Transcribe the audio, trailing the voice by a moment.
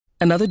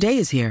Another day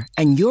is here,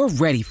 and you're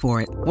ready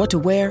for it. What to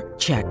wear?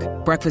 Check.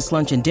 Breakfast,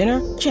 lunch, and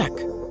dinner? Check.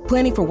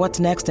 Planning for what's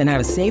next and how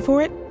to save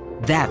for it?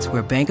 That's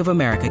where Bank of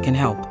America can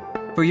help.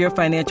 For your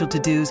financial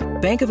to-dos,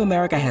 Bank of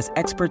America has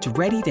experts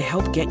ready to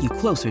help get you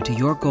closer to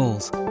your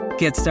goals.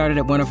 Get started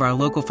at one of our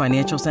local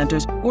financial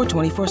centers or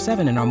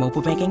 24/7 in our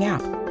mobile banking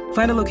app.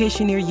 Find a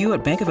location near you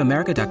at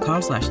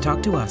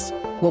bankofamerica.com/talktous.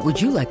 What would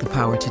you like the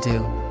power to do?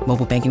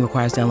 Mobile banking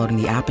requires downloading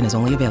the app and is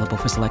only available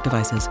for select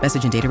devices.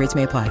 Message and data rates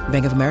may apply.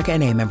 Bank of America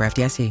N.A., member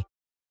FDIC.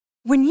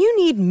 When you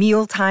need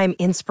mealtime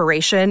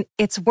inspiration,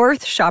 it's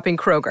worth shopping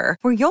Kroger,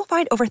 where you'll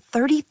find over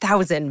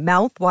 30,000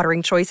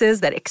 mouth-watering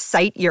choices that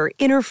excite your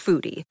inner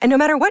foodie. And no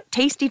matter what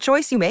tasty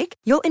choice you make,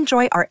 you'll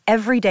enjoy our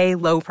everyday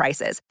low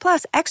prices,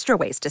 plus extra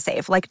ways to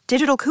save, like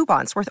digital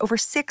coupons worth over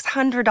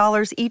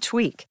 $600 each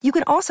week. You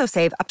can also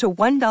save up to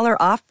 $1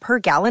 off per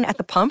gallon at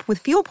the pump with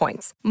fuel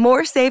points.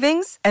 More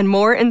savings and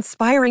more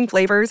inspiring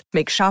flavors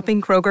make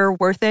shopping Kroger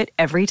worth it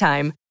every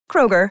time.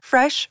 Kroger,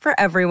 fresh for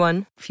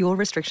everyone. Fuel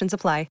restrictions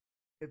apply.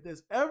 If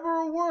there's ever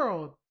a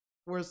world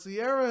where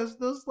Sierra has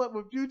still slept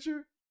with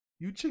Future,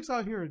 you chicks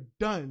out here are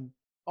done.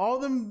 All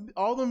them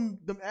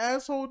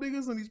asshole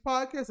niggas on these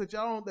podcasts that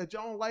y'all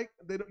don't like,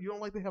 you don't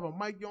like they have a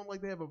mic, you don't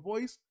like they have a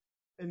voice,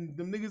 and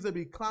them niggas that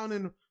be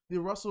clowning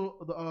the Russell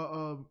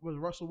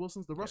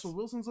Wilsons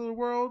of the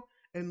world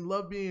and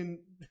love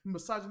being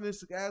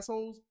misogynistic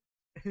assholes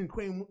and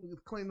claim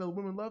that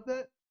women love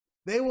that.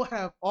 They will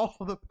have all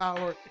the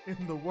power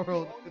in the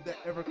world if that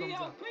ever comes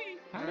out.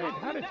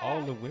 How did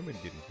all the women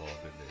get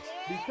involved in this?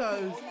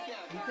 Because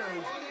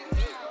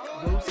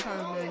those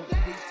kind of men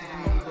hate to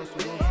be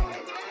Russell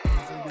Wilson.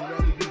 So they'd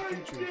rather be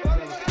Future.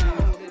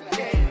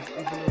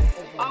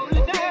 Hold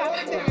it down.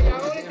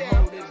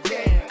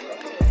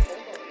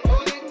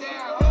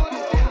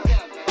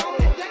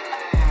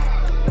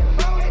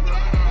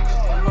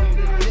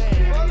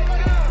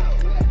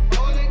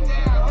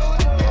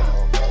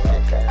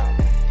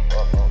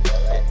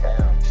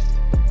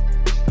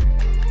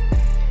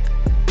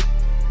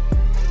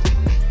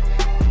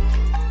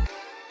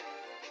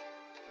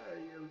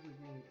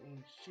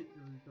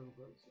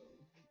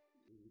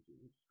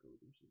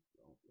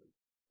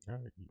 All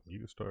right, you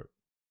can start.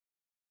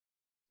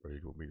 Or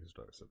you want me to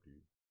start? It's up to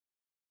you.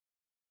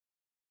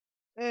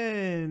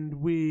 And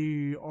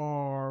we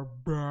are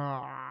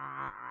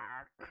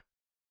back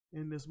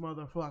in this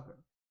motherfucker.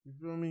 You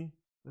feel me?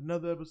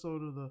 Another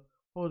episode of the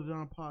Hold It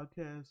Down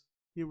podcast.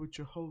 Here with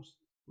your host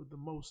with the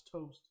most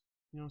toast.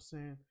 You know what I'm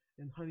saying?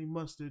 And honey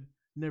mustard,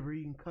 never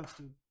eating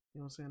custard. You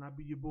know what I'm saying? I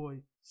be your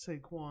boy,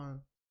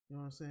 Saquon. You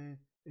know what I'm saying?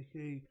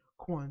 AKA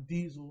Quan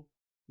Diesel.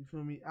 You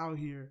feel me? Out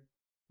here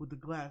with the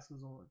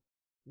glasses on.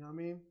 You know what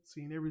I mean?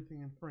 Seeing everything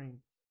in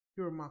frame.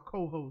 Here are my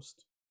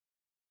co-hosts.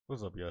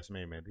 What's up, y'all? It's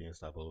me, man, the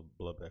Unstoppable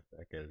Bloodback,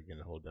 back at it again,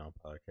 the Hold Down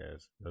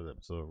podcast. Another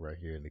episode right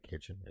here in the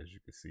kitchen, as you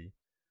can see.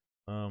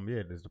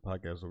 Yeah, this is the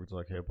podcast where we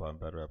talk hip hop and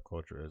battle rap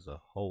culture as a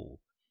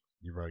whole.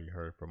 You've already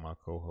heard from my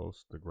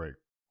co-host, the great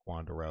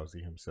Wanda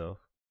Rousey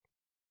himself.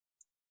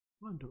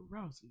 Wanda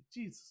Rousey,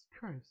 Jesus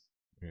Christ!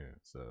 Yeah,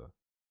 so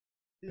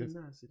did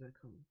not see that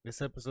coming.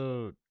 This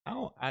episode,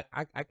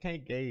 I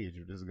can't gauge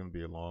if this is gonna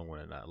be a long one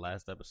or not.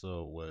 Last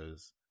episode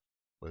was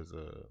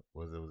a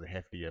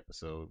hefty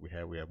episode. We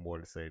had more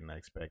to say than I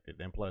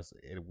expected, and plus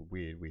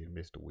we had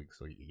missed a week,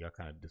 so y'all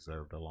kind of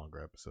deserved a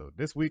longer episode.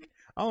 This week,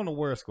 I don't know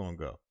where it's gonna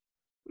go.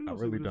 I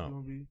really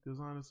don't. Because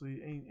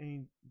honestly,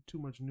 ain't too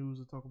much news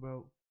to talk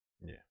about.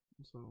 Yeah.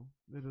 So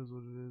it is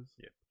what it is.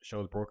 Yeah. The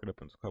show's broken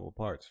up into a couple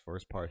parts.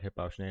 First part, hip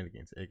hop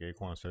shenanigans, aka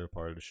Quan's favorite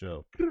part of the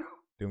show.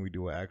 Then we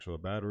do an actual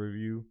battle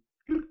review.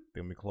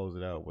 Then we close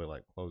it out with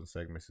like closing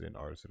segments and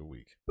artist of the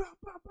week. Bow,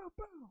 bow, bow,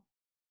 bow.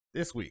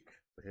 This week,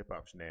 the hip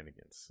hop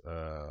shenanigans.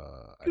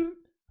 I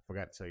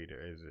forgot to tell you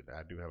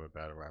I do have a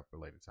battle rap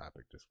related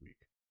topic this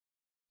week.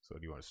 So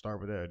do you want to start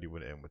with that or do you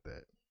want to end with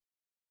that?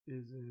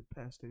 Is it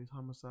past days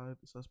homicide,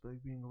 the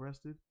suspect being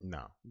arrested?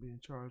 No. Being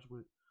charged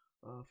with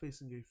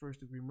facing a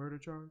first-degree murder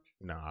charge?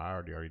 No, I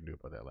already knew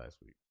about that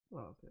last week.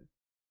 Oh, okay.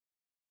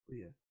 But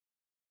yeah.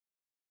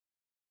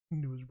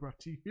 News brought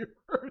to you here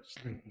first.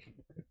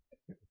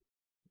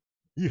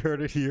 You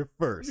heard it here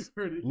first. You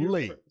heard it here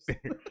late. First.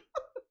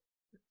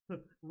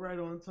 Right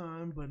on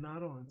time, but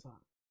not on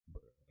time.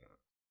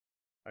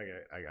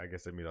 I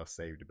guess that means I'll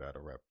save the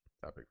battle rap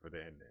topic for the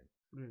ending.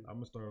 Yeah. I'm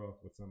gonna start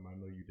off with something I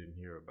know you didn't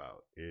hear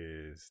about.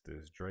 Is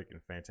this Drake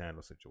and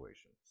Fantano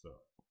situation? So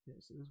yeah,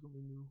 so this gonna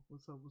be new.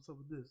 What's up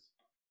with this?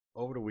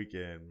 Over the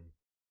weekend,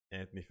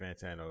 Anthony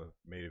Fantano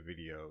made a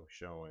video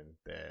showing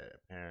that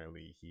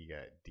apparently he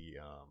got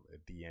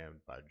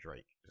DM'd by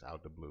Drake just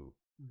out the blue.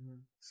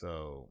 Mm-hmm.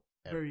 So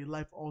very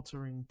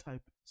life-altering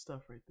type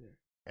stuff right there.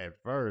 At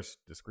first,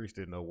 the streets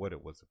didn't know what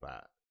it was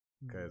about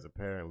because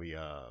apparently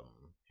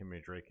him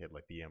and Drake had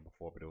like DM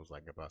before, but it was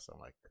like about some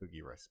like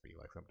cookie recipe,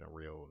 like something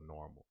real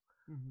normal.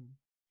 Mm-hmm.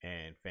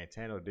 And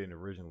Fantano didn't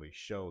originally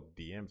show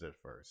DMs at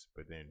first,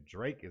 but then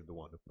Drake is the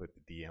one who put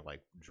the DM.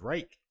 Like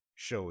Drake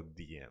showed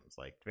DMs.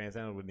 Like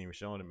Fantano wasn't even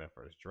showing them at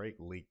first. Drake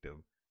leaked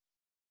them,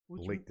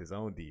 leaked his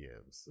own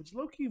DMs, which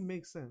low key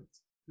makes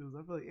sense because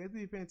I feel like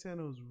Anthony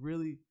Fantano is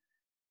really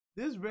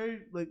there's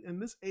very like in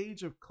this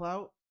age of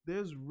clout,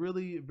 there's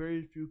really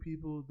very few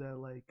people that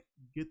like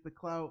get the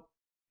clout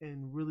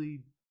and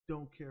really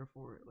don't care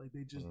for it. Like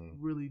they just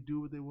really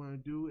do what they want to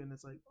do, and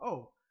it's like,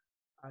 oh,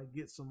 I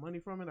get some money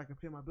from it. I can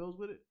pay my bills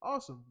with it.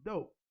 Awesome,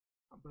 dope.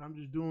 But I'm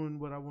just doing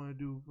what I want to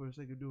do for the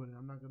sake of doing it.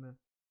 I'm not gonna.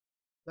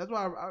 That's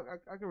why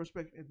I can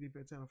respect Anthony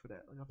Fantano for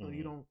that. Like I feel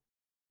like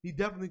he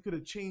definitely could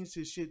have changed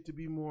his shit to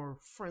be more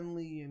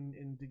friendly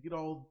and to get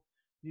all,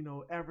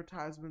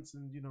 advertisements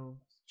and,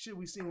 shit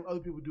we seen what other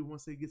people do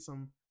once they get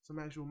some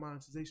actual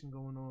monetization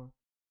going on.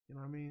 You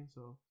know what I mean?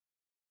 So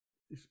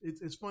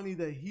it's funny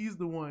that he's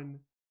the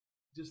one,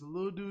 just a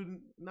little dude,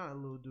 not a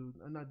little dude,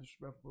 I'm not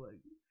disrespectful, like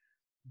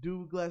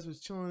dude with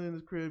glasses chilling in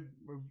his crib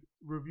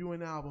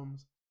reviewing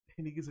albums,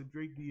 and he gets a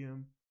Drake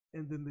DM,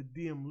 and then the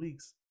DM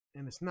leaks,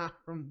 and it's not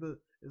from the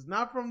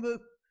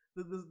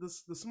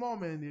small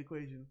man in the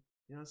equation.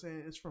 You know what I'm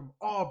saying? It's from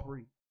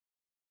Aubrey.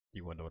 Do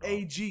you want to know what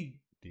AG.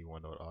 Do you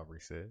want to know what Aubrey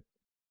said?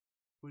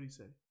 What did he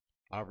say?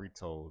 Aubrey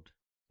told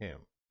him,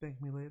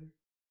 "Thank me later.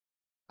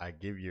 I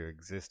give your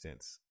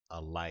existence a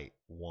light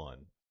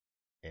 1,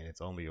 and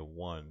it's only a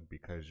 1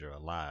 because you're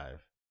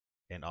alive,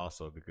 and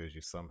also because you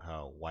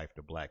somehow wifed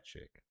a black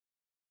chick."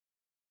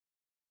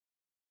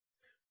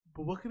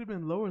 But what could have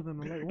been lower than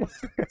a light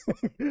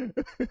 1?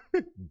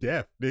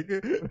 Death,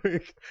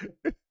 nigga.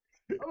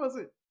 I was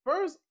it.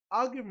 First,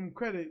 I'll give him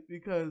credit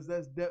because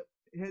that's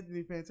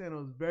Anthony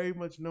Fantano is very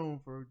much known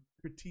for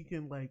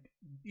critiquing like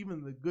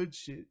even the good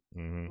shit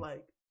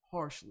like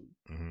harshly.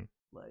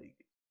 Like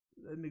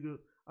that nigga.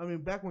 I mean,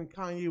 back when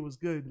Kanye was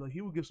good, like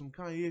he would give some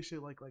Kanye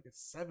shit like a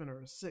 7 or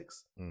a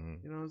 6. You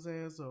know what I'm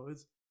saying? So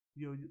it's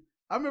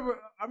I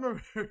remember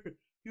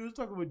he was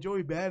talking with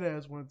Joey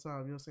Badass one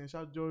time. You know what I'm saying?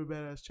 Shout out to Joey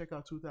Badass. Check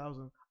out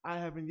 2000. I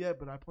haven't yet,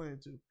 but I plan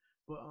to.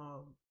 But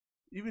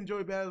even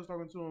Joey Badass was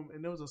talking to him,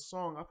 and there was a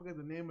song. I forget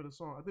the name of the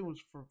song. I think it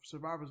was for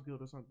Survivors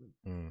Guild or something.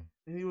 And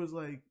he was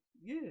like,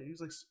 "Yeah," he was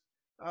like,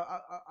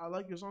 "I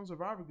like your song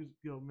Survivors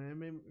Guild,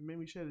 man. It made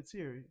me shed a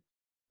tear."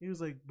 He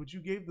was like, "But you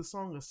gave the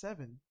song a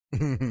 7." He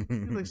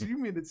was like, "So you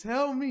mean to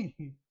tell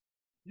me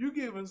you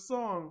gave a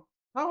song?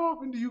 How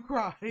often do you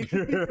cry?" And he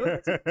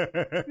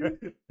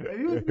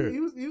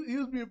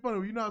was being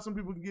funny. You know how some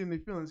people can get in their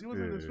feelings. He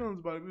wasn't in his feelings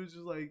about it. He was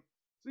just like,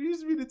 "So you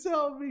used to be to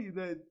tell me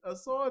that a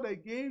song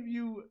that gave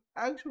you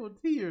actual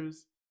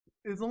tears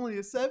is only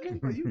a 7?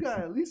 Like, you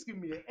gotta at least give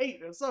me an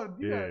 8 or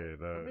something. You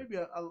gotta, maybe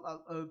a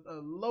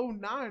low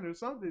 9 or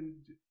something.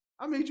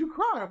 I made you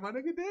cry, my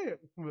nigga. Damn."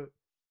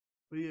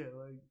 But yeah,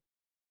 like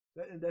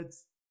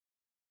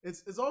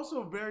it's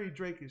also very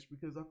Drake-ish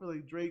because I feel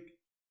like Drake,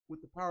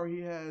 with the power he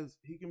has,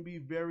 he can be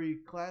very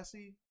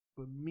classy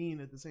but mean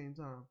at the same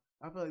time.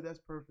 I feel like that's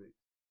perfect.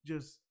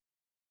 Just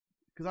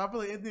because I feel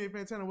like Anthony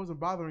Fantano wasn't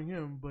bothering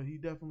him, but he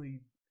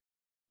definitely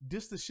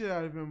dissed the shit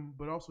out of him,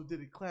 but also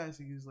did it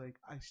classy. He's like,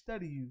 "I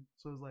study you,"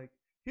 so it's like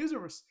here's a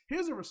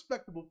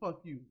respectable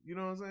fuck you. You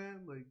know what I'm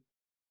saying? Like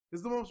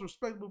it's the most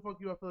respectable fuck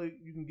you I feel like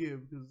you can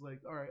give because it's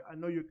like, all right, I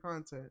know your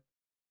content,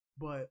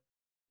 but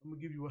I'm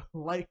gonna give you a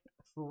light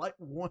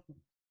 1.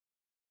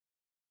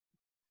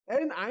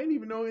 And I didn't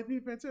even know Anthony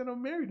Fantano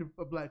married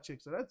a black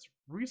chick, so that's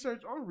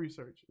research on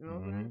research. You know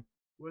what I'm saying?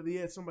 Whether he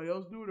had somebody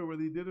else do it or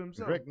whether he did it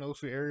himself. Drake knows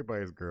who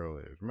everybody's girl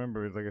is.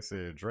 Remember, like I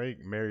said, Drake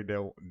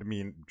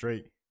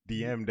Drake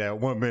DM'd that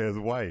one man's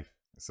wife.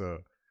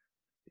 So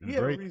he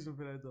had a reason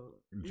for that though.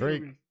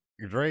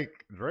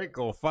 Drake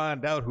gonna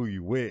find out who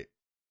you with.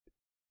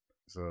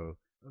 So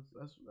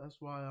that's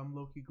why I'm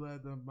low key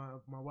glad that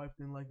my wife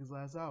didn't like his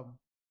last album.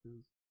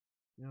 Cause,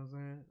 you know what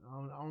I'm saying?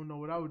 I don't know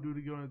what I would do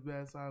to get on his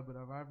bad side, but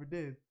if I ever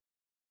did,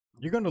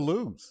 you're gonna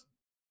lose.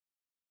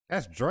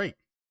 That's Drake.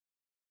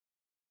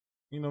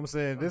 You know what I'm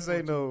saying? This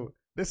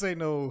ain't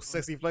no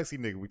sexy flexy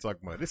nigga we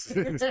talking about.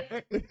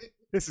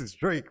 This is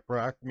Drake,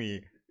 bro. I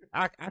mean,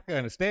 I can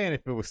understand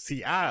if it was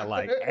T.I.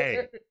 Like,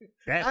 hey,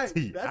 that's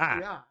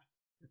T.I.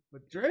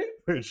 But Drake?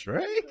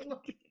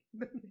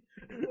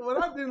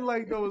 What I didn't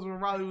like though was when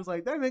Riley was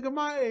like, "That nigga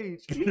my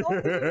age."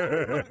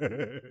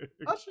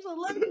 Usher's a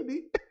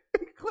lady.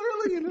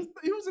 Clearly,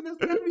 he was in his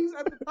 70s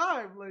at the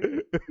time. Like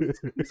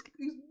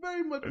he's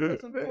very much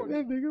less important.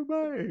 That nigga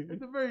my age. At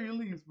the very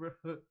least, bro.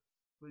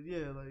 But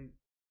yeah, like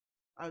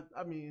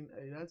I mean,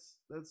 hey, that's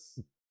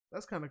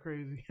kind of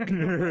crazy.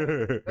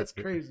 That's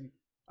crazy.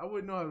 I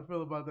wouldn't know how to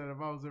feel about that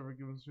if I was ever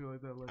given a shit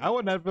like that. Like, I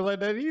would not feel like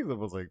that either. I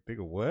was like,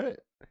 nigga, what?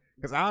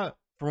 Because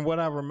from what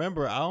I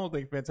remember, I don't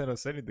think Fantano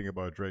said anything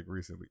about Drake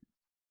recently.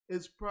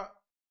 It's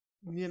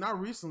not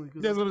recently.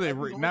 That's what I'm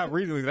saying. Not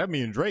recently. That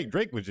means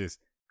Drake was just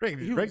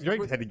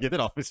Drake had to get it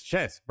off his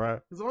chest, bro.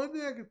 Because the only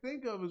thing I can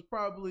think of is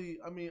probably,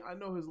 I mean, I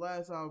know his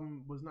last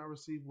album was not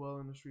received well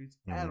in the streets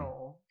at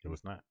all. It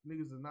was not.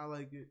 Niggas did not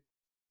like it.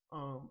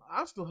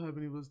 I still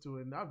haven't even listened to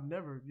it, and I've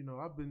never,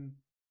 I've been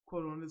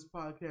quoted on this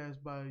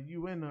podcast by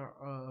you and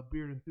a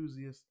beard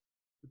enthusiast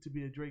to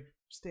be a Drake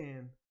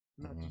stan,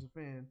 not just a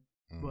fan.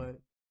 But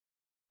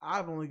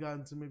I've only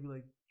gotten to maybe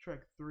like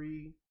track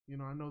 3.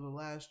 I know the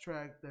last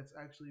track that's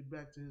actually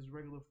back to his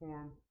regular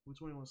form with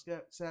 21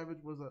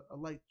 Savage was a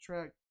light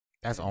track.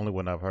 That's the only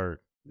one I've heard.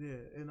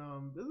 Yeah, and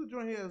there's a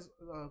joint he has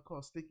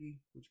called Sticky,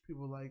 which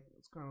people like.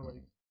 It's kind of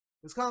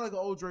like an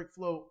old Drake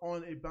flow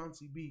on a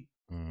bouncy beat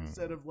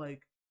instead of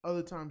like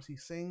other times he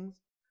sings.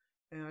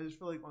 And I just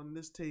feel like on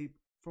this tape,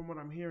 from what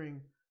I'm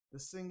hearing, the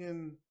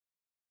singing,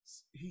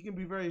 he can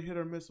be very hit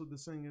or miss with the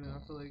singing, and I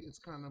feel like it's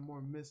kind of more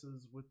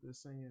misses with the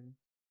singing.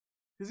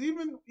 Because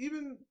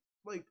even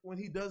like when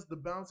he does the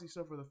bouncy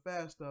stuff or the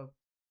fast stuff,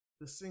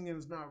 the singing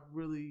is not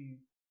really.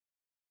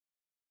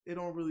 It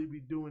don't really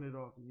be doing it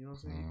often. You know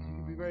what I'm saying? You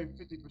can be very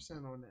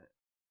 50% on that.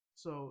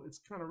 So it's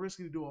kind of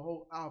risky to do a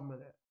whole album of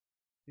that.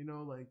 You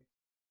know, like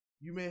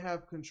you may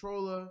have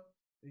Controller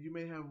and you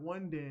may have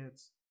one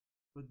dance,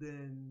 but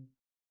then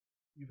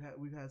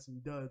we've had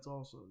some duds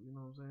also. You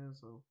know what I'm saying?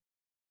 So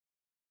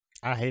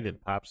I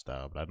hated Pop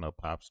Style, but I know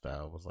Pop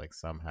Style was like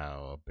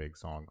somehow a big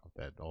song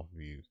off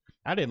Views.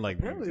 I didn't like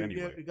Views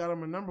anyway. It got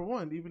him a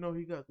 #1, even though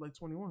he got like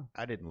 21.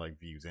 I didn't like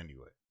Views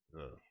anyway.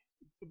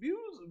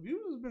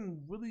 Views has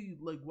been really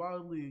like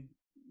wildly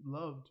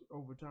loved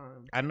over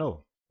time. I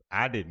know.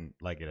 I didn't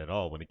like it at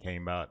all when it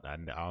came out. I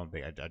don't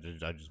think I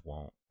just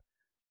won't.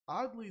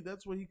 Oddly,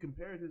 that's what he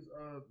compared his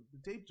the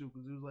tape to,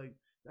 because it was like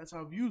that's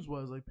how Views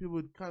was. Like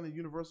people kind of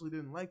universally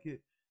didn't like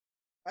it.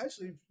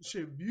 Actually,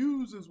 shit,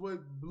 Views is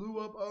what blew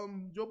up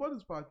Joe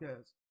Budden's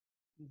podcast,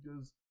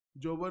 because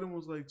Joe Budden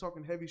was like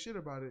talking heavy shit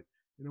about it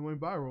and it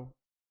went viral.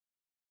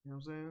 You know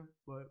what I'm saying?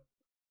 But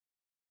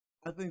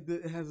I think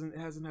that it hasn't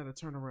had a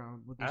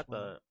turnaround with this I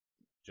thought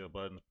Joe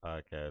Budden's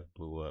podcast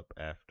blew up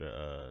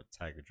after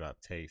Tiger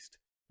dropped Taste,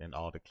 and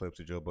all the clips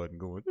of Joe Budden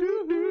going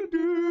doo doo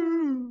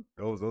doo.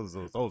 Those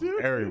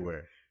were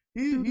everywhere.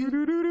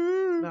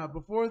 Nah,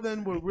 before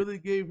then, what really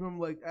gave him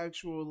like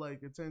actual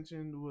like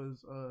attention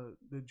was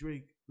the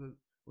Drake,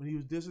 when he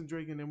was dissing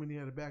Drake, and then when he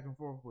had a back and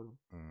forth with him.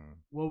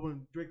 Well,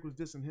 when Drake was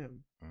dissing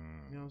him,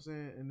 you know what I'm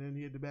saying, and then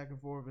he had the back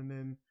and forth, and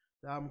then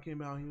the album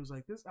came out, and he was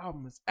like, "This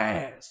album is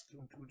ass,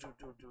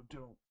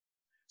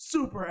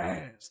 super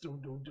ass,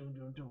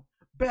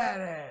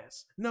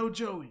 badass, no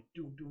Joey,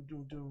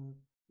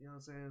 You know what I'm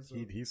saying? So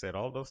he said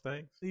all those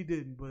things. He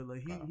didn't, but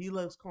like he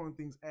loves calling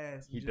things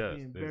ass. And he just does.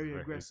 Being very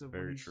aggressive.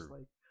 Very he's true. Just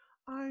like,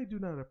 I do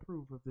not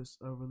approve of this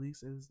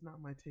release. It is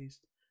not my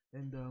taste,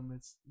 and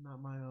it's not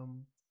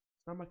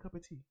my cup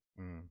of tea.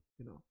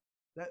 You know,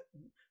 that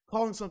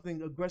calling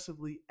something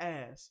aggressively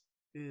ass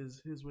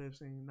is his way of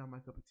saying not my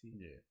cup of tea.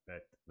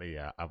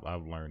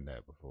 I've learned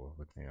that before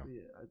with him.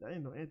 Yeah, I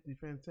didn't know Anthony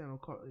Fantano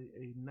called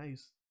a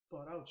nice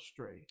thought out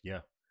stray.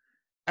 Yeah.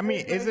 I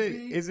mean, is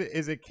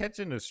it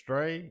catching a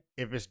stray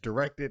if it's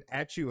directed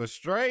at you? A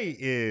stray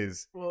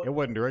is it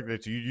wasn't directed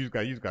at you. You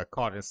just got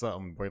caught in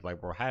something. But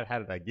like, bro, how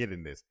did I get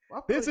in this?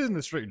 This isn't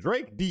a stray.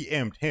 Drake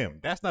DM'd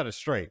him. That's not a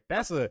stray.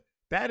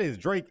 That is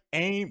Drake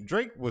aimed.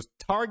 Drake was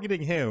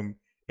targeting him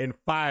and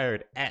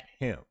fired at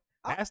him.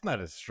 That's not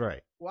a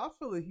stray. Well, I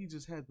feel like he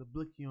just had the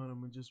blicky on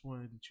him and just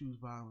wanted to choose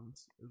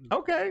violence.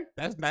 Okay,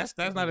 that's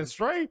not a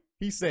stray.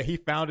 He said he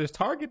found his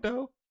target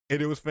though, and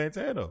it was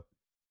Fantano.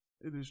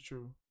 It is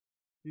true.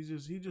 He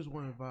just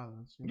wanted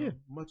violence. You know?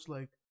 Much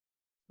like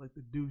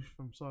the douche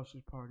from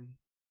Sausage Party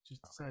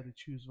just decided to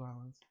choose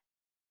violence.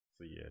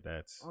 So yeah,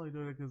 that's. I only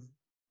know that because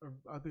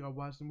I think I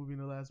watched the movie in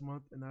the last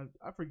month, and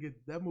I forget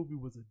that movie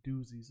was a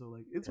doozy. So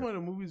like, it's one of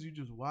the movies you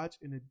just watch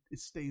and it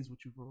stays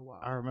with you for a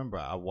while. I remember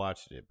I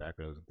watched it back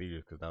when it was in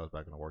theaters because I was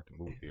back when I worked in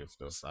movie theaters.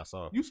 So I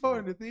saw it. You saw it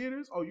in the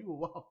theaters? Oh, you were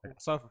wild. I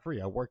saw it for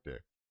free. I worked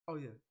there. Oh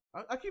yeah,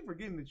 I keep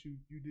forgetting that you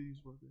did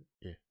use work there.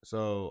 Yeah.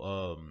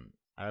 So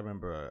I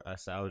remember I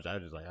was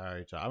just like, all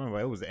right, y'all. I remember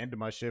it was the end of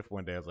my shift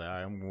one day. I was like, all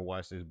right, I'm gonna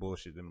watch this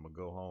bullshit, then I'm gonna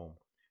go home.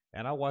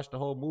 And I watched the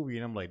whole movie,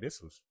 and I'm like,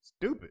 this was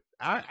stupid.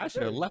 I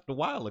should have left a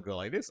while ago.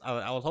 Like this,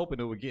 I was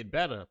hoping it would get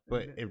better,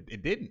 but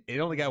it didn't. It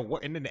only got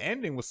worse, and then the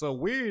ending was so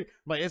weird.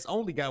 Like it's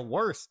only got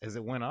worse as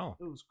it went on.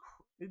 It was.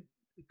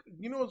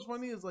 You know what's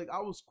funny is like I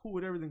was cool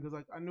with everything because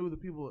like I knew the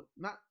people.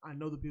 Not I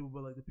know the people,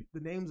 but like the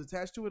names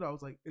attached to it. I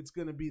was like, it's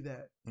gonna be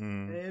that,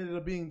 and it ended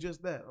up being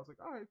just that. I was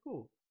like, all right,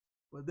 cool.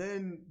 But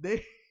then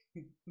they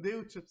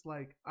were just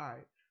like, all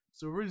right.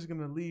 So we're just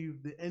gonna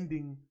leave the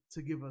ending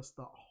to give us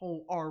the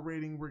whole R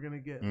rating we're gonna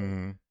get.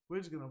 Like, we're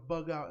just gonna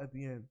bug out at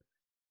the end,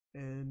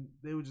 and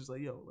they were just like,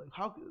 "Yo, like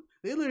how?"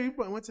 They literally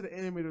went to the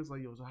animators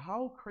like, "Yo, so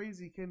how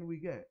crazy can we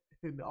get?"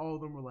 And all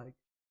of them were like,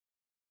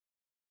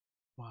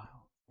 "Wild,"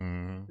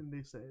 and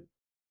they said,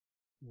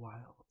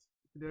 "Wild,"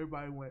 and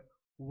everybody went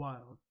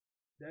wild.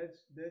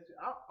 That's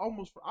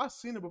I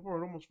seen it before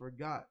and almost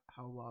forgot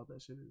how wild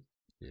that shit is.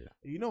 Yeah,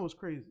 and you know what's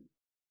crazy?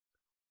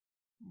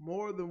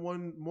 More than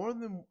one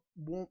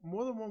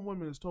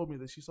woman has told me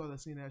that she saw that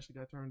scene and actually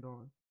got turned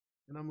on,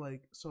 and I'm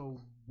like,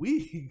 so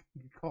we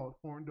get called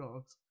horn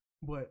dogs,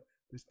 but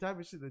this type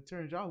of shit that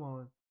turns y'all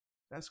on,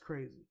 that's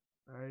crazy.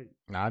 All right.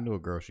 Now I knew a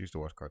girl. She used to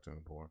watch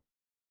cartoon porn.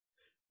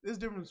 There's a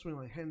difference between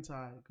like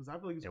hentai, because I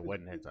feel like it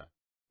wasn't hentai.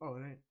 Oh,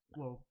 it ain't.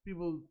 Well,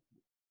 people.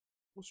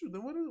 Well, shoot.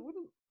 Then what is?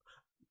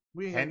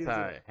 We ain't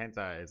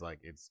hentai is like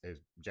it's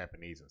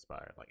Japanese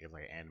inspired. Like it's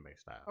like anime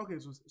style. Okay,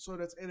 so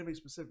that's anime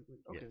specifically.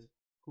 Okay, yes.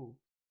 Cool.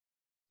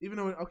 Even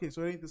though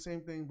so it ain't the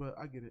same thing, but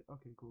I get it.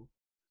 Okay, cool.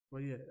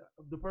 But yeah,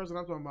 the person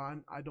I'm talking about,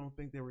 I don't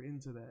think they were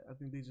into that. I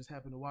think they just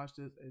happened to watch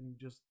this and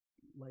just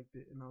liked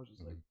it, and I was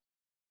just like,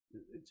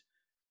 it's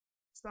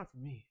not for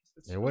me.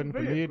 It wasn't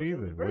for me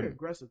either. Very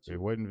aggressive too.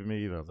 It wasn't for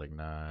me either. I was like,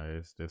 nah,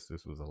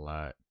 this was a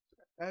lot.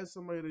 As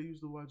somebody that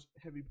used to watch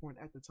Heavy Point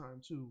at the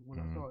time too, when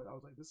I saw it, I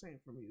was like, this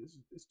ain't for me.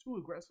 It's too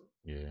aggressive.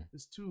 Yeah,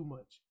 it's too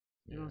much.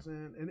 You know what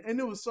I'm saying? And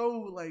it was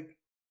so like,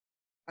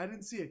 I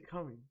didn't see it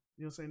coming.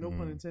 You know what I'm saying? No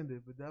pun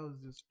intended, but that was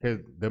just because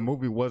the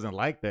movie wasn't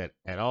like that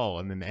at all.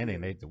 And then the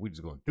ending, we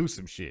just gonna do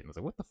some shit. And I was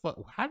like, what the fuck?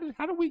 How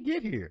did we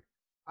get here?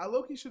 I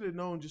low-key should have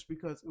known just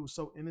because it was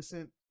so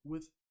innocent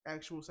with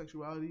actual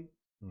sexuality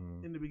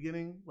in the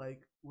beginning,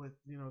 like with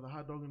the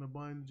hot dog in the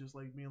bun, just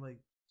like being like,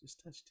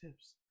 just touch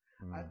tips.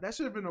 That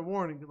should have been a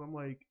warning because I'm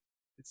like,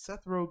 it's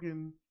Seth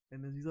Rogen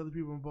and there's these other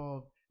people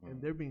involved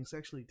and they're being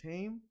sexually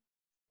tame.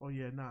 Oh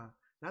yeah, nah,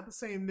 not the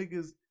same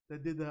niggas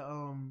that did the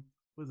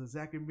was it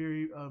Zack and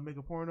Miri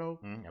mega porno?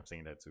 I've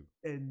seen that too.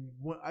 And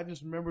I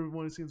just remember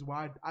one of the scenes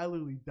where I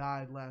literally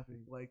died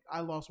laughing. Like I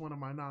lost one of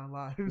my 9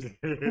 lives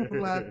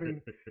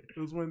laughing. It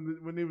was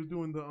when they was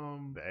doing the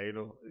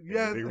anal.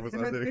 Yeah, the was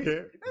under the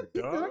cat.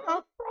 I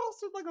got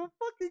frosted like a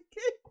fucking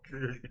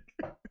cake.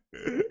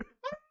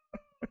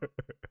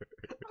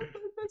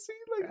 That scene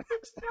like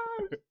 6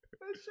 times.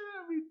 That shit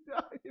had me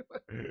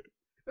dying.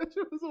 That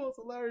shit was the most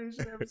hilarious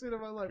shit I've ever seen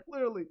in my life.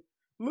 Literally,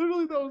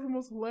 that was the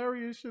most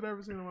hilarious shit I've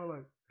ever seen in my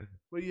life.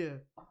 But yeah,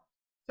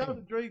 shout out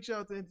to Drake,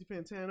 shout out to Anthony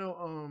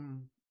Fantano.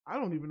 I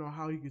don't even know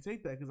how he could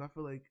take that because I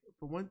feel like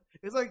for one,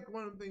 it's like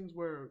one of the things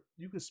where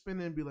you could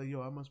spin it and be like,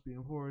 "Yo, I must be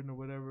important" or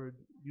whatever,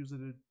 use it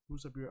to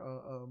boost up your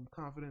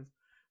confidence.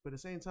 But at the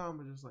same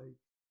time,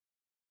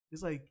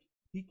 it's like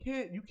you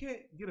can't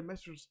get a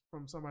message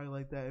from somebody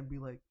like that and be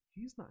like,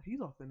 he's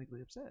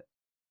authentically upset.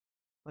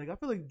 Like I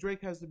feel like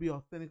Drake has to be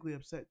authentically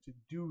upset to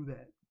do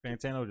that.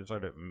 Fantano just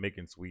started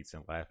making tweets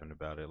and laughing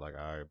about it, like,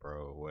 all right,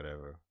 bro,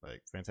 whatever.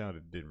 Like Fantano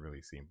didn't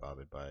really seem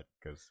bothered by it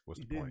because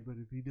what's the point? But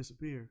if he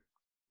disappeared,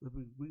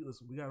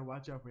 listen, we gotta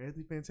watch out for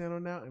Anthony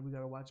Fantano now, and we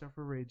gotta watch out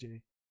for Ray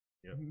J.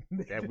 Yep.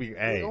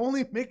 They're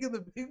only making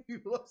the big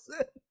people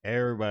upset.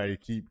 Everybody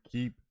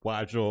keep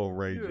watch on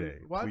Ray J,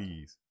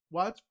 please.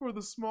 Watch for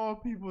the small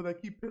people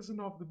that keep pissing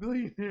off the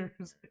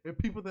billionaires and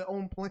people that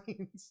own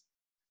planes.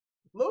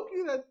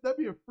 Low-key, that'd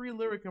be a free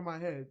lyric in my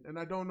head, and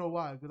I don't know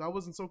why, because I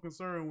wasn't so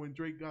concerned when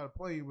Drake got a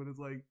plane, but it's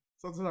like,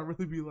 sometimes I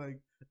really be like,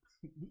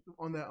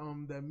 on that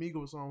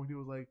Migos song when he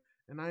was like,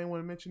 and I didn't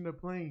want to mention the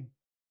plane,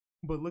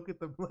 but look at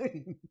the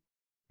plane.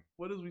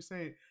 What is we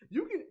saying?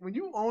 When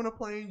you own a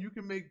plane, you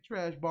can make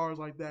trash bars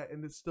like that,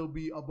 and it still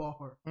be a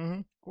bar.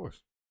 Of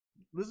course.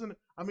 Listen,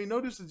 I mean,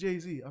 notice to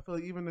Jay-Z. I feel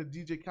like even the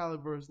DJ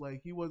Khaled verse,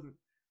 like, he wasn't.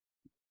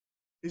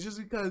 It's just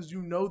because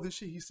the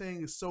shit he's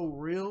saying is so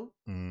real,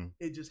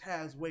 it just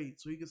has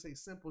weight. So he can say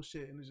simple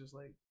shit, and it's just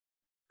like,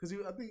 because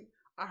I think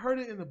I heard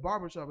it in the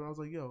barbershop, and I was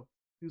like, yo,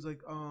 he was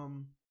like,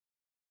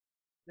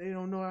 they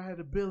don't know I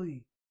had a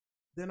Billy.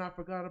 Then I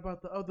forgot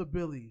about the other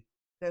Billy.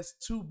 That's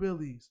 2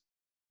 Billies.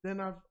 Then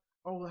I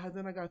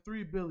got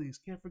 3 Billies.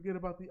 Can't forget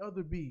about the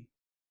other B.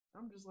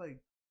 I'm just like,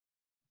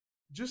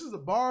 just as a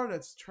bar,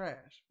 that's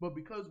trash. But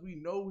because we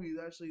know he's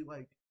actually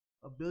like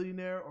a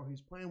billionaire or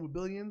he's playing with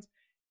billions,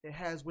 it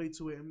has weight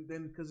to it. And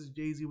then because it's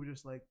Jay-Z, we're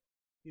just like,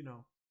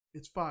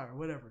 it's fire,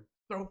 whatever.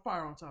 Throw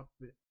fire on top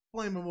of it.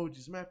 Flame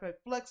emojis. Matter of fact,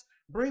 Flex,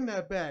 bring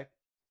that back.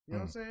 You know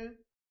what I'm saying?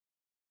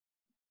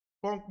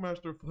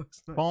 Funkmaster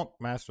Flex Night.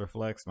 Funkmaster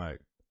Flex Night.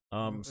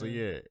 So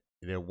yeah,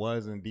 there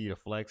was indeed a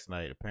flex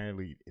night.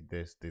 Apparently,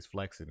 this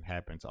flexing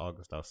happened to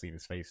August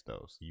Alsina's face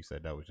though. So you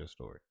said that was your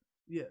story.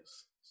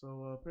 Yes.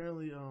 So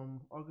apparently,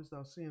 August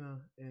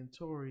Alsina and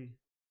Tory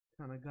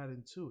kind of got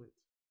into it.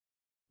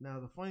 Now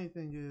the funny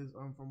thing is,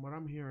 from what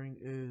I'm hearing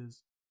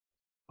is,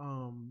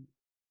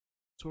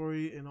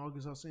 Tory and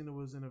August Alsina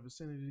was in a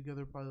vicinity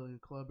together, probably like a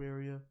club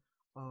area.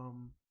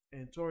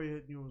 And Tory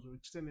had, was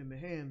extending the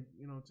hand,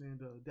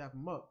 to dap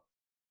him up,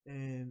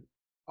 and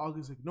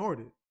August ignored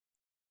it.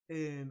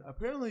 And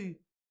apparently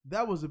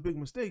that was a big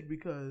mistake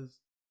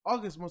because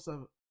August must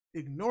have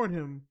ignored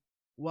him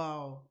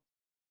while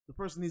the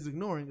person he's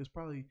ignoring is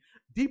probably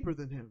deeper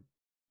than him.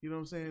 You know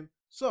what I'm saying?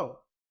 So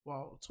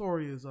while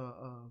Tory is,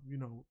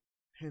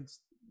 hence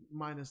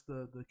minus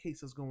the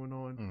case that's going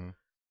on,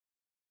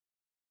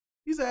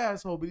 he's an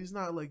asshole, but he's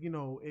not like,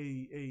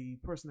 a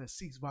person that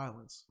seeks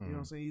violence. You know what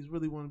I'm saying? He's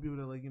really one of the people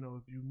that, like,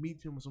 if you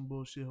meet him with some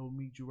bullshit, he'll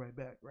meet you right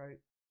back, right?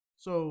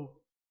 So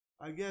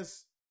I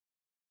guess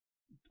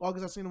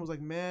August Alsina was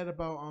like mad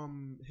about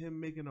him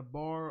making a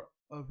bar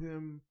of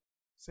him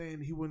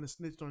saying he wouldn't have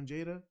snitched on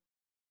Jada.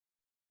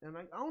 And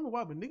I don't know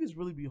why, but niggas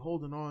really be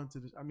holding on to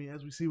this. I mean,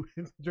 as we see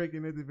with Drake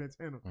and Anthony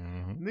Fantano,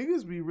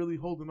 niggas be really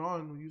holding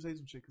on when you say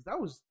some shit, because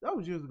that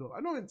was years ago. I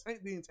know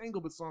the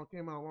Entanglement song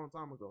came out a long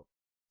time ago,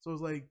 so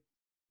it's like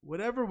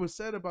whatever was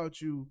said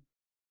about you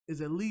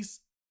is at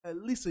least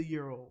a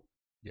year old.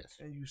 Yes,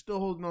 and you still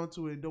holding on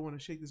to it and don't want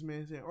to shake this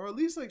man's hand, or at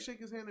least like shake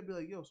his hand and be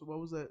like, "Yo, so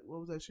what was that? What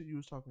was that shit you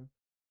was talking?"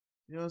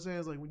 You know what I'm saying?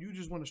 It's like when you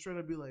just want to straight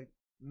up be like,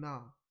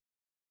 "Nah."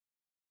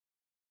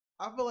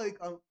 I feel like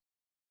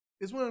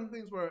it's one of the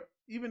things where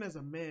even as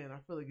a man, I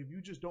feel like if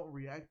you just don't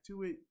react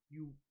to it,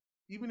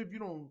 even if you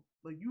don't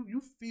like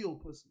you feel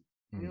pussy.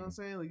 You know what I'm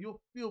saying? Like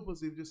you'll feel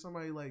pussy if just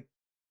somebody like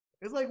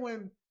it's like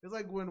when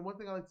one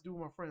thing I like to do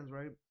with my friends,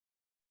 right?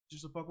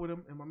 Just to fuck with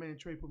them, and my man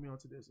Trey put me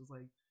onto this. It's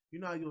like, you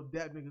know how you'll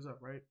dap niggas up,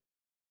 right?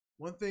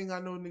 One thing I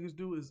know niggas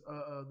do is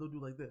they'll do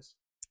like this.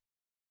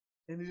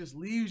 And it just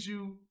leaves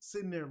you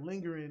sitting there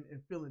lingering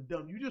and feeling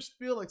dumb. You just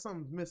feel like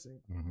something's missing.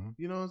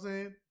 You know what I'm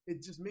saying?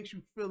 It just makes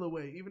you feel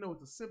away, even though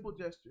it's a simple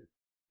gesture.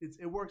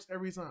 It works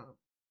every time.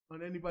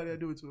 On anybody I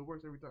do it to, it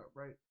works every time,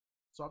 right?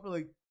 So I feel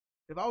like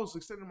if I was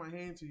extending my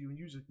hand to you and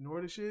you just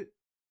ignore the shit,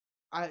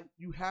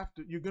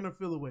 you're gonna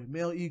feel away.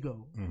 Male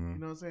ego. You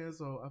know what I'm saying?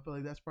 So I feel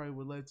like that's probably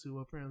what led to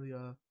apparently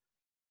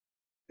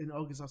in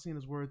August I've seen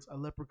his words, a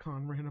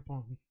leprechaun ran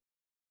upon me.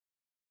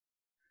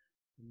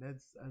 And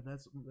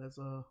that's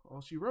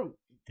all she wrote.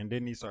 And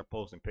didn't he start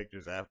posting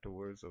pictures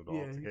afterwards of the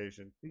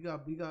altercation? He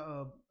got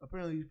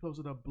apparently he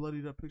posted up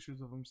bloodied up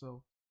pictures of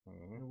himself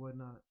and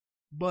whatnot.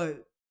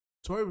 But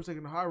Tory was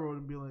taking the high road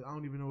and being like, I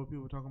don't even know what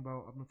people are talking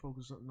about. I've been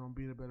focused on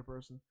being a better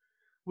person.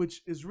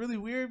 Which is really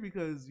weird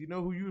because you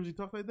know who usually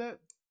talks like that?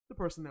 The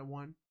person that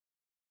won.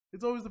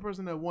 It's always the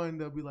person that won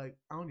that'll be like,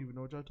 I don't even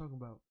know what y'all talking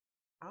about.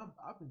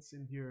 I've been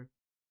sitting here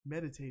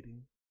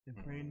meditating and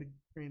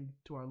praying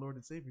to our Lord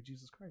and Savior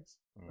Jesus Christ.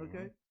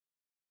 Okay,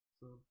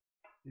 so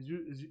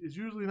it's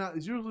usually not.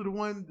 It's usually the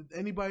one that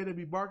anybody that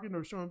be barking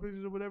or showing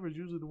pictures or whatever is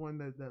usually the one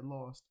that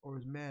lost or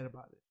is mad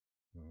about it.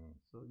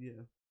 So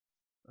yeah,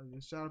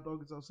 shout out to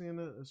August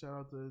Alsina. Shout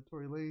out to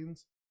Tory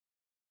Lanez.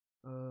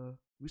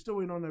 We still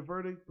waiting on that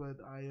verdict, but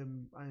I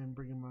am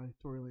bringing my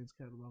Tory Lanez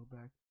catalog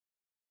back.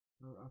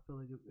 I feel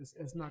like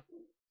it's not.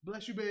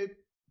 Bless you, babe.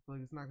 I feel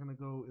like it's not gonna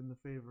go in the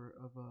favor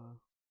of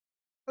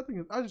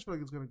I just feel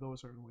like it's gonna go a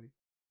certain way.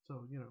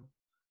 So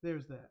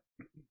there's that.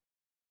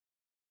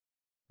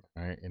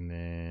 All right, and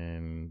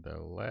then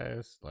the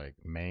last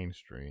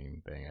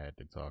mainstream thing I had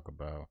to talk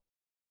about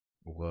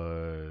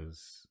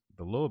was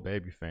the Lil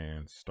Baby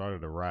fans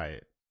started a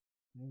riot.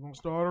 We're gonna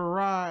start a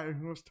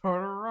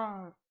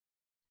riot.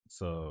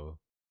 So,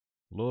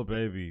 Lil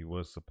Baby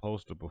was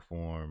supposed to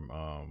perform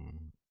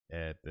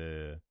at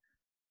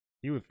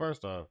he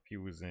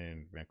was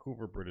in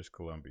Vancouver, British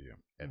Columbia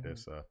at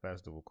this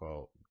festival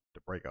called the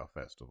Breakout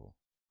Festival.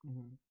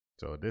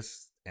 So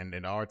and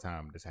in our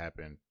time, this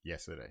happened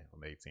yesterday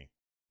on the 18th.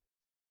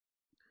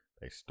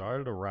 They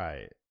started a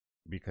riot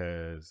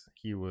because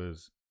he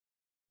was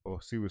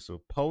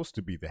supposed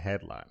to be the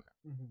headliner.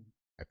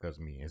 Because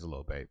it's a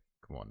Lil Baby.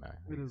 Come on now.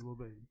 It is Lil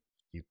Baby.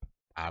 He's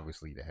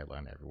obviously the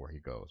headliner everywhere he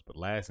goes. But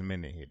last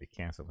minute, he had to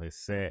cancel his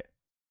set.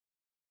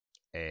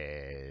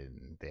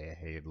 And they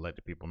had let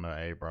the people know,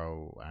 hey,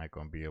 bro, I ain't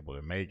going to be able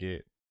to make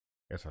it.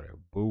 They started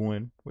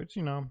booing, which,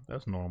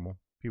 that's normal.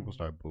 People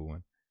start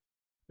booing.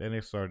 Then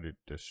they started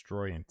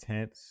destroying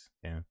tents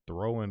and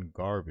throwing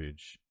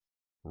garbage,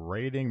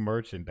 raiding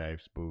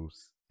merchandise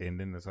booths, and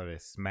then they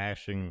started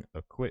smashing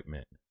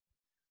equipment.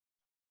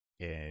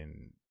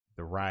 And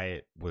the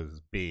riot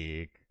was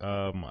big.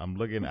 I'm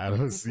looking, I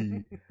don't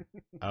see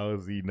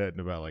nothing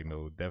about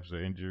no deaths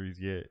or injuries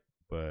yet,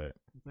 but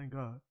thank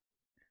God.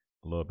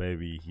 Lil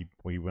Baby,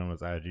 when he went on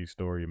his IG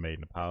story, he made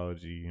an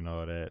apology,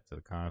 all that to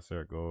the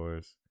concert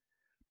goers.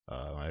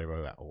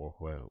 Everybody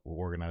who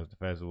organized the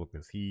festival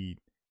because he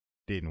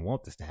didn't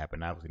want this to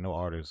happen. Obviously, no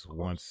artist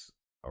wants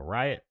a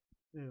riot.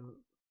 Yeah.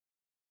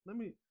 Let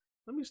me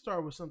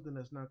start with something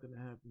that's not going to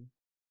happen.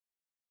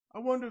 I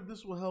wonder if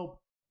this will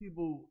help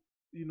people,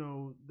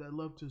 that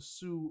love to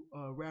sue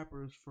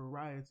rappers for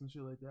riots and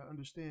shit like that,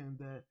 understand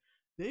that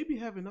they be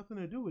having nothing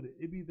to do with it.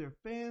 It be their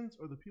fans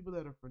or the people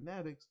that are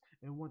fanatics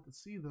and want to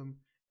see them,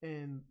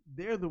 and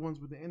they're the ones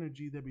with the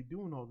energy that be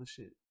doing all this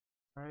shit,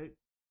 right?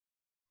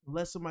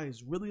 Unless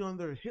somebody's really on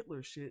their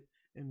Hitler shit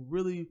and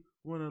really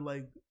want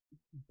to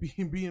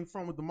be in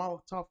front with the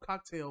Molotov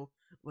cocktail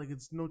like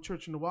it's No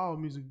Church in the Wild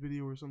music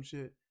video or some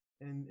shit,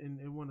 and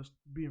want to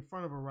be in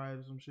front of a riot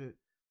or some shit.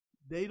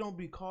 They don't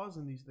be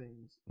causing these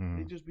things.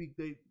 They just be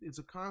it's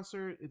a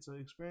concert, it's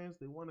an experience.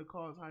 They want to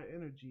cause high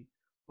energy.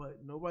 But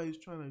nobody's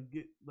trying to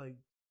get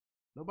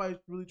nobody's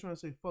really trying to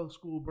say fuck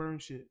school, burn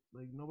shit.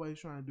 Nobody's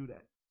trying to do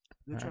that.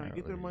 They're trying to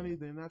get their money.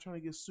 They're not trying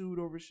to get sued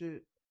over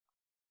shit.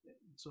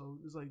 So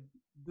it's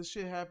this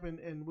shit happened,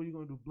 and what are you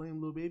gonna do?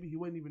 Blame Lil Baby? He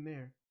wasn't even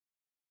there.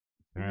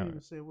 He didn't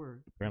even say a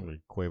word.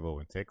 Apparently, Quavo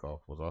and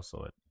Takeoff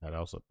had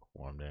also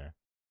performed there.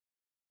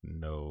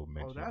 No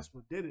mention. Oh, that's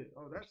what did it.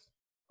 Oh, that's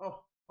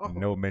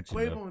no mention.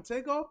 Quavo and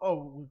Takeoff.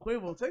 Oh, when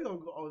Quavo and Takeoff.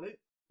 Oh, they.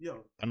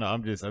 Yo, I know.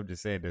 I'm just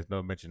saying. There's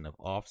no mention of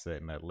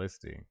Offset in that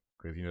listing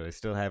because they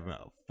still haven't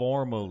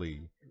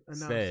formally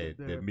said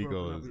that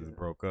Migos is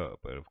broke up.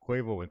 But if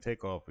Quavo and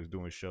Takeoff is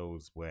doing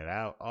shows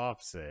without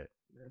Offset,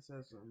 that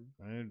says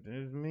something.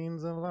 It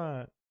means a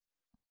lot.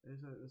 It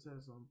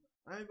says something.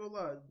 I ain't gonna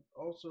lie.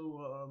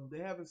 Also, they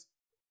haven't.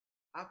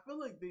 I feel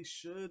like they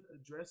should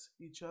address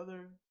each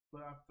other,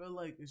 but I feel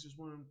like it's just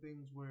one of them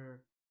things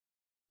where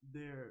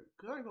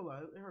cause I ain't gonna lie,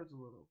 it hurts a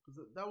little. Cause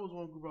that was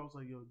one group I was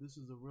like, yo, this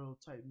is a real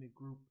tight knit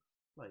group.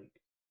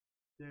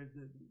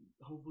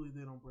 hopefully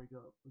they don't break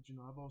up. But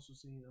I've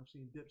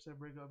seen Dipset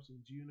break up, seen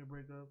G-Unit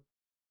break up.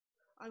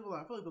 I ain't gonna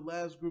lie, I feel like the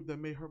last group that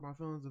may hurt my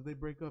feelings if they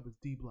break up is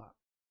D Block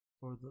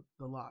or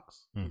the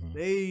Locks.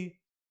 Mm-hmm.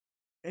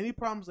 Any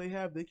problems they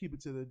have, they keep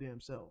it to their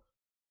damn self.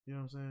 You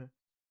know what I'm saying?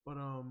 But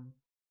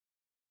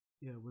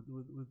yeah,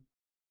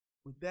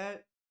 with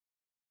that,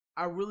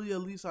 I really,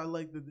 at least I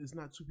like that it's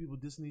not two people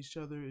dissing each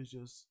other. It's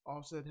just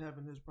Offset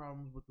having his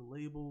problems with the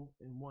label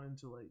and wanting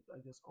to, like, I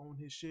guess, own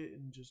his shit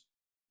and just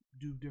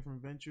do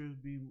different ventures,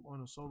 be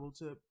on a solo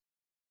tip,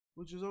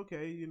 which is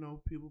okay.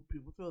 People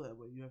feel that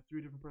way. You have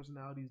three different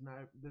personalities.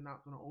 They're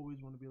not gonna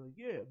always want to be like,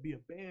 yeah, be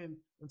a band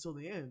until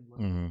the end.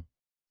 Like,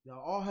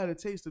 y'all all had a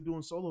taste of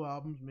doing solo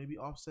albums. Maybe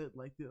Offset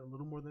liked it a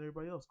little more than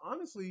everybody else.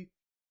 Honestly,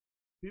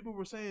 people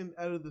were saying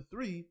out of the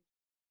three,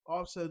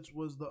 Offset's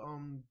was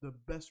the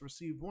best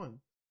received one.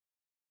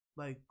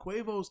 Like,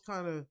 Quavo's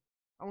kind of,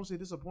 I won't say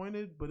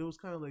disappointed, but it was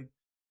kind of like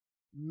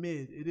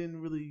mid. It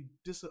didn't really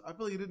I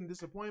feel like it didn't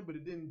disappoint, but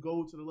it didn't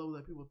go to the level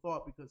that people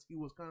thought because he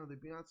was kind of the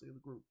Beyonce of the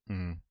group.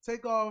 Mm-hmm.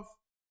 Takeoff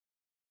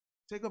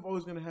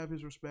always going to have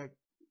his respect,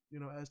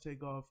 as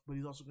Takeoff, but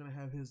he's also going to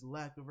have his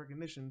lack of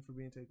recognition for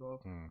being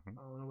Takeoff. Mm-hmm.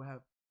 I don't know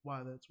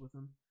why that's with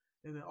him.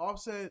 And then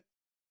Offset,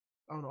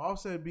 I don't know,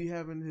 Offset be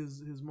having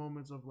his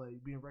moments of,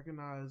 like, being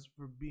recognized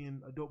for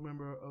being a dope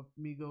member of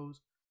Migos,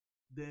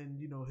 then,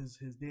 his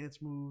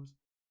dance moves,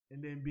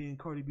 and then being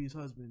Cardi B's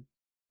husband.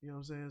 You know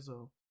what I'm saying?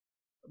 So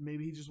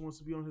maybe he just wants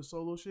to be on his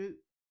solo shit,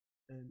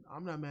 and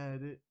I'm not mad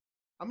at it.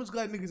 I'm just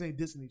glad niggas ain't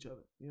dissing each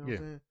other. You know what I'm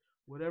saying?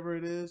 Whatever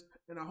it is,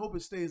 and I hope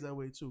it stays that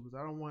way too, because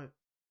I don't want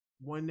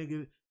one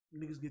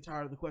niggas get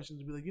tired of the questions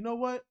and be like, you know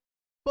what?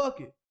 Fuck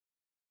it.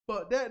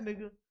 Fuck that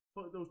nigga.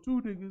 Fuck those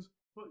two niggas.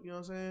 Fuck, you know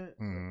what I'm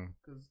saying?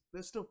 Because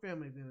they're still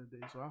family at the end of the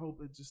day, so I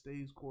hope it just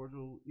stays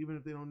cordial, even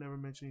if they don't never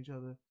mention each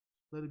other.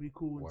 Let it be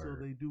cool until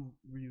they do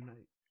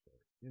reunite.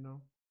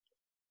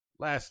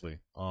 Lastly,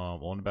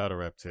 on the battle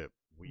rap tip,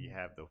 we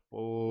have the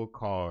full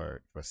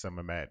card for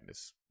Summer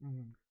Madness.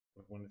 Mm-hmm.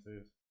 What one is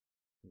this?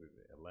 What is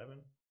it, 11?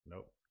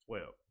 Nope,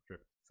 12.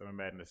 Summer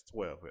Madness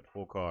 12 at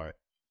full card.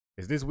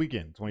 It's this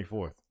weekend,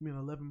 24th. You mean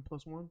 11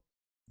 plus 1?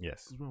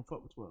 Yes. Because we don't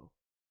fuck with 12.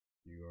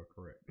 You are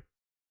correct.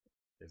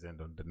 It's in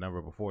the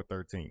number before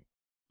 13.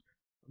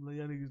 Let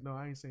y'all niggas know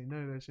I ain't saying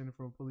none of that shit in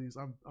front of police.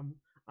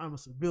 I'm a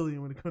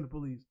civilian when it comes to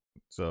police.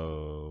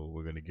 So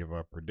we're gonna give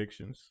our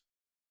predictions.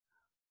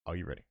 Are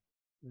you ready?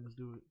 Let's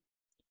do it.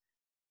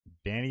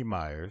 Danny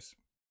Myers,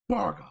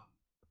 Barga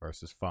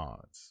versus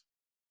Fonz.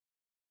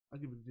 I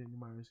give it to Danny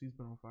Myers. He's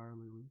been on fire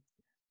lately.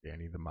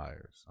 Danny the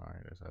Myers. All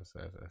right,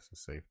 that's a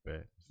safe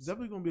bet. It's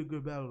definitely gonna be a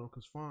good battle though,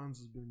 because Fonz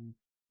has been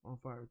on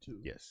fire too.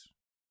 Yes,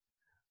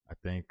 I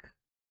think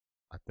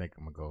I'm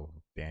gonna go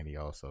Danny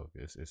also.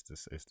 It's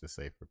the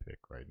safer pick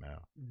right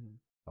now. Mm-hmm.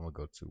 I'm gonna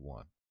go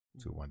 2-1.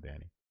 2-1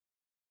 Danny.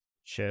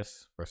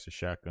 Chess versus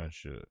Shotgun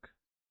Suge.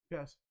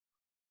 Yes.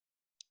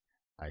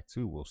 I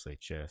too will say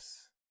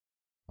Chess.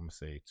 I'm gonna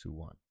say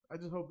 2-1. I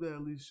just hope that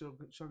at least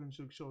Shotgun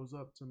Suge shows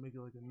up to make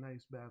it like a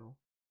nice battle.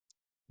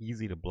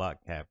 Easy the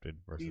Block Captain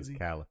versus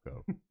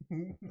Calico.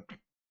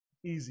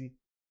 Easy.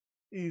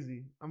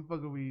 I'm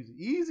fucking with Easy.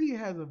 Easy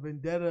has a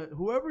vendetta.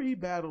 Whoever he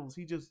battles,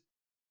 he just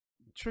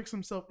tricks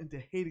himself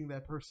into hating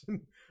that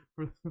person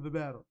for the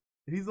battle.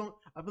 And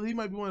I feel he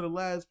might be one of the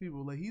last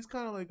people. Like, he's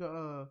kind of like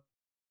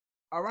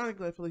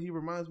ironically, I feel like he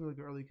reminds me of like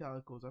the early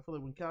Calicos. I feel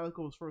like when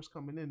Calico was first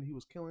coming in and he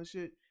was killing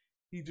shit,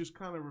 he just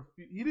kind of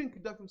he didn't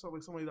conduct himself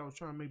like somebody that was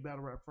trying to make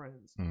battle rap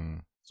friends.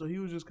 So he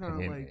was just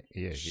kind of like,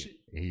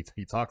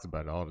 he talks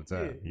about it all the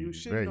time. Yeah, he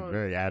was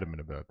very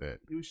adamant about that.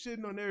 He was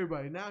shitting on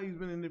everybody. Now he's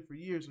been in it for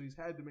years, so he's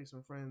had to make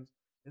some friends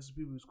and some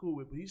people he's cool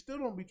with. But he still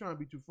don't be trying to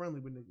be too friendly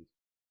with niggas.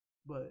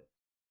 But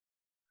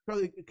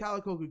probably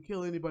Calico could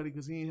kill anybody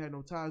because he ain't had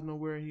no ties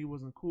nowhere. He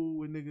wasn't cool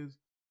with niggas.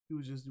 He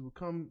would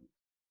come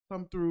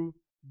through,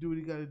 do what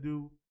he got to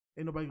do.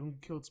 Ain't nobody gonna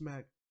kill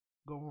Smack.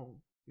 Go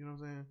home. You know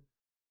what I'm saying?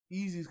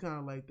 Easy's kind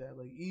of like that.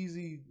 Like,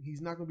 Easy, he's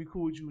not gonna be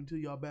cool with you until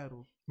y'all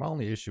battle. My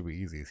only issue with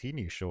Easy is he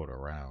needs shorter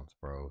rounds,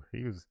 bro.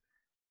 His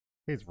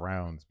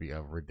rounds be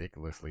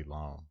ridiculously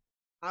long.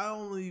 I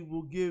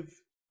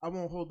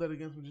won't hold that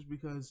against him just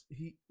because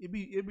it'd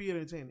be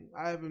entertaining.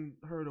 I haven't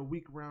heard a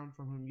weak round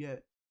from him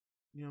yet.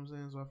 You know what I'm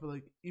saying? So I feel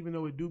like even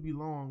though it do be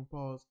long,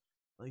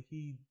 like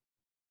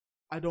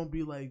I don't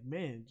be like,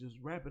 man, just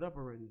wrap it up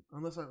already.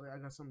 Unless I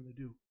got something to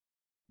do.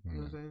 You know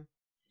what I'm saying?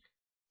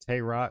 Tay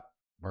Rock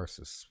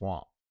versus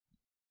Swamp.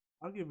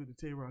 I'll give it to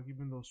Tay Rock,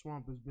 even though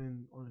Swamp has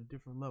been on a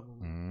different level.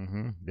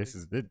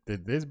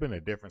 There's been a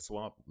different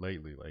Swamp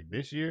lately. Like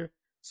this year,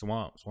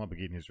 Swamp is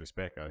getting his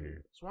respect out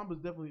here. Swamp is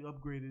definitely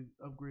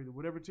upgraded.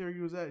 Whatever tier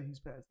he was at, he's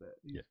past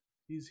that.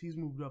 He's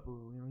moved up a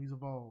little. You know, he's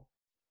evolved.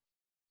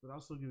 But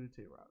I'll still give it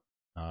to Tay Rock.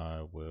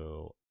 I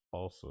will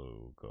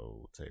also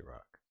go Tay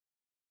Rock.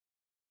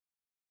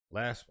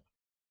 Last one,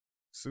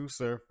 Sue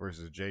Surf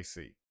versus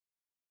JC.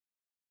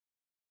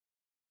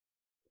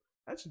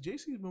 Actually,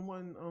 JC's been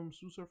wanting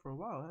Sue Surf for a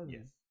while, hasn't he?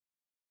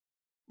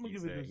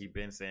 He's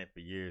been saying for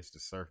years the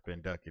Surf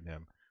been ducking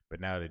him, but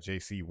now that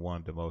JC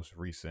won the most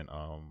recent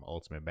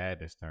Ultimate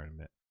Madness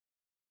tournament,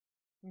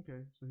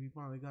 Okay, so he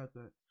finally got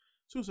that.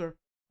 Too, sir.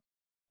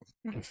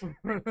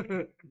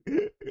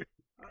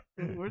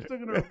 We're still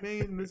gonna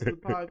remain in this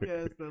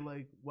podcast that,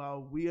 like,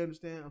 while we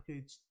understand,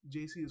 okay,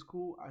 JC is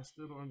cool, I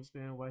still don't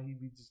understand why he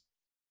be just.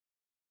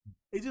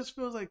 It just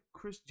feels like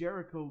Chris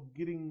Jericho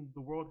getting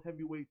the world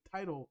heavyweight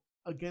title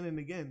again and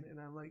again, and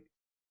I'm like,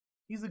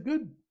 he's a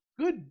good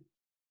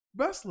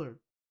wrestler,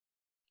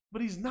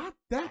 but he's not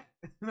that,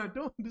 and I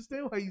don't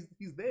understand why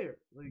he's there.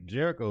 Like,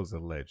 Jericho's a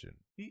legend.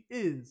 He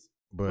is,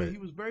 but he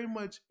was very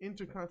much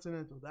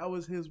intercontinental. That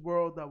was his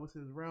world. That was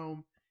his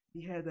realm.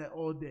 He had that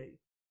all day,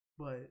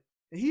 but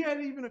he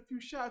had even a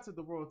few shots at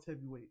the world's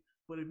heavyweight.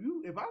 But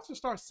if I should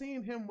start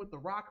seeing him with The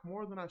Rock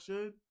more than I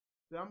should,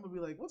 then I'm gonna be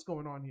like, what's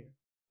going on here?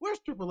 Where's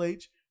Triple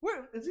H?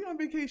 Where is he on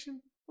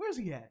vacation? Where's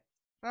he at?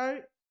 All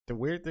right. The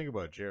weird thing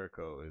about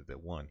Jericho is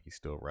that, one, he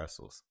still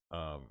wrestles.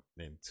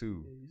 And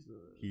two,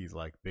 he's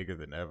like bigger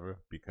than ever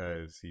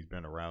because he's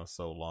been around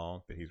so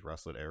long that he's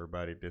wrestled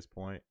everybody at this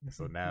point.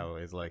 So now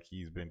it's like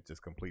he's been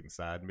just completing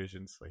side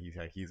missions. Like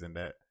he's in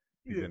that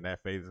in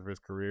that phase of his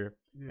career.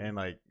 Yeah. And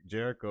like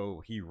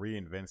Jericho, he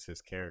reinvents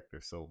his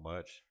character so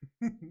much.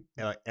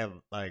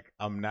 and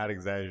I'm not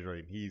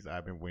exaggerating.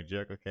 When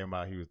Jericho came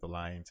out, he was the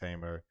Lion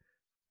Tamer.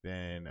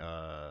 Then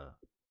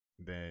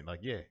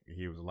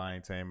he was a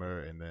Lion Tamer,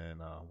 and then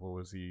what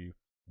was he?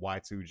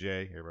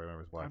 Y2J. Everybody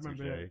remembers Y2J. I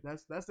remember that.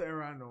 That's the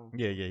era I know.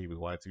 Yeah, he was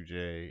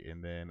Y2J,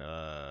 and then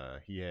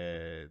he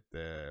had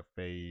the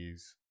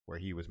phase where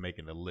he was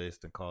making a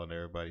list and calling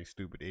everybody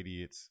stupid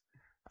idiots.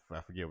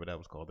 I forget what that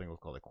was called. I think it was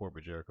called like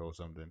Corporate Jericho or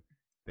something.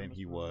 Then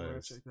he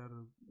was checked out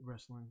of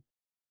wrestling.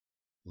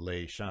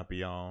 Le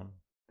Champion.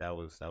 That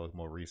was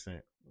more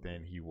recent.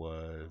 Then he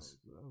was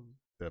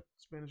the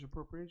Spanish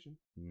appropriation.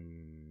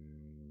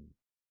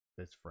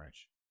 That's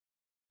French.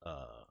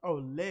 Not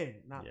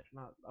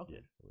okay. Yeah,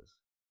 it was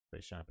Le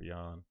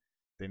Champion.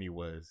 Then he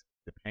was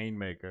the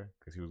Painmaker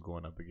because he was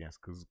going up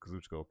against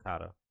Kazuchika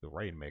Okada, the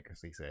Rainmaker.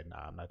 So he said,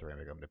 "Nah, I'm not the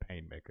Rainmaker. I'm the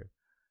Painmaker."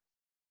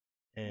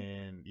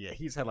 And yeah,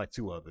 he's had like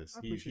two others.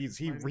 He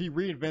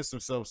reinvents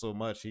himself so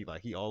much.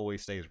 He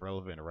always stays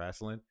relevant in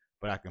wrestling.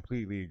 But I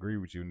completely agree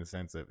with you in the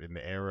sense of in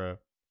the era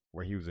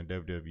where he was in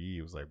WWE,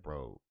 it was like,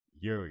 bro,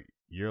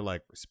 you're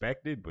like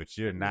respected, but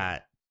you're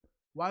not.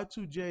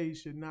 Y2J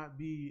should not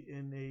be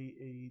in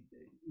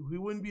he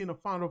wouldn't be in a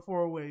Final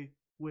Four way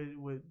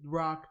with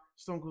Rock,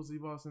 Stone Cold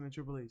Steve Austin, and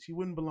Triple H. He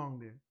wouldn't belong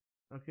there.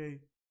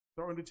 Okay,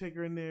 throw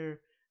Undertaker in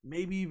there,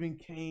 maybe even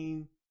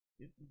Kane,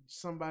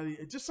 somebody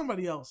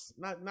else,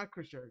 not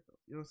Chris Jericho.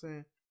 You know what I'm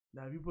saying?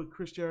 Now if you put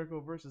Chris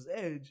Jericho versus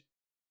Edge,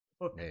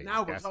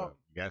 now we're talking.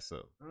 Guess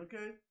so.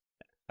 Okay.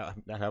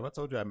 Have I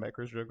told you I met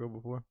Chris Jericho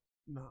before?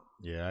 No.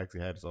 Yeah, I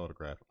actually had his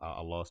autograph.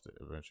 I lost it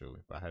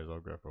eventually, but I had his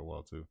autograph for a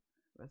while too.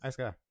 Nice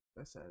guy.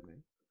 That's sad,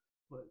 man.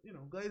 But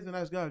Glaz's a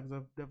nice guy because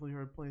I've definitely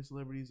heard plenty of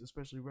celebrities,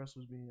 especially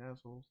wrestlers, being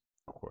assholes.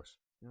 Of course.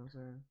 You know what I'm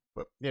saying?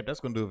 But yeah, that's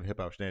gonna do it for Hip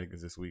Hop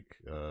Shenanigans this week.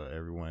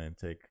 Everyone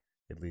take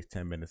at least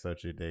 10 minutes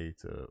out your day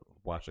to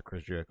watch a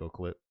Chris Jericho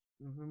clip.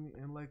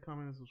 And like,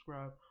 comment, and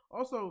subscribe.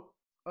 Also,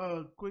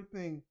 quick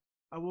thing,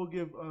 I will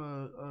give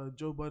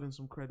Joe Budden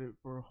some credit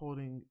for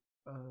holding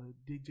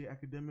DJ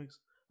Academics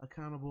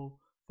accountable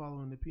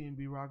following the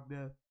PNB Rock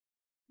death.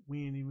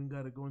 We ain't even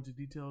got to go into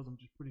details. I'm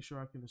just pretty sure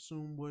I can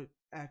assume what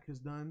Ack has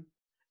done.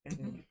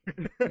 And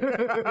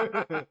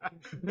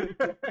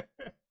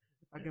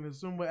I can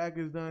assume what Ack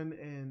has done,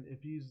 and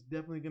if he's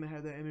definitely going to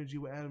have that energy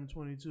with Adam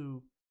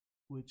 22,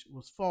 which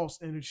was false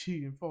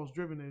energy and false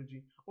driven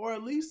energy, or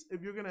at least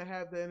if you're going to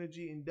have that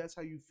energy and that's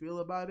how you feel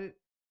about it,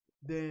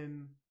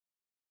 then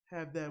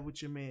have that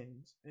with your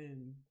mans,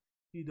 and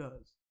he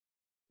does.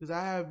 Because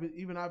I've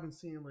been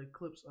seeing like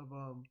clips of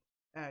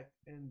Ack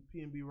and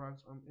PNB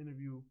Rock's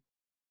interview,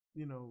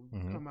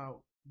 come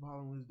out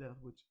following his death,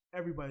 which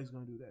everybody's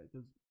gonna do that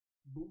because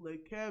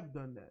Bootleg Kev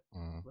done that.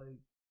 Like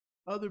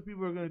other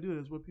people are gonna do it.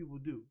 It's what people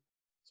do.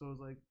 So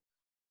it's like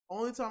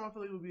only time I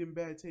feel like it would be in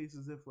bad taste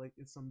is if like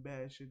it's some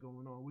bad shit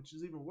going on, which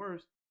is even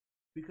worse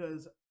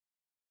because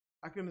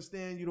I can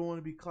understand you don't want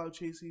to be clout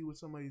chasing with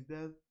somebody's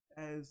death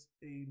as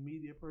a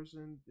media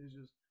person. It's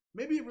just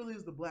maybe it really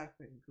is the black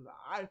thing because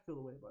I feel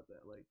a way about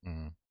that.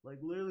 Like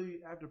literally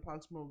after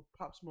Pop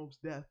Smoke's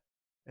death,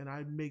 and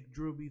I make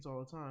drill beats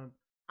all the time.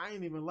 I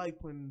ain't even like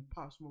putting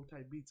Pop Smoke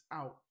type beats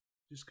out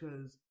just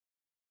because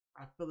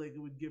I feel like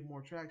it would get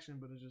more traction,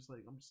 but it's just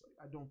like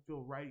I don't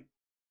feel right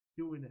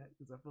doing that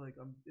because I feel like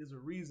there's a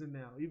reason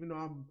now. Even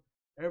though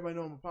everybody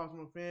know I'm a Pop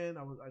Smoke fan,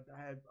 I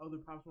have other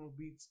Pop Smoke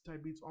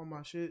type beats on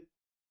my shit.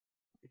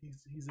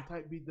 He's a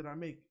type beat that I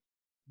make,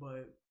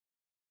 but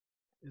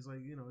it's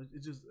like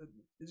it's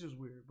just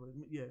weird. But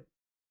yeah,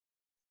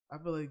 I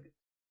feel like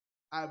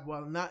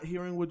while not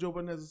hearing what Joe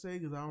Budden has to say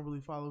because I don't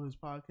really follow his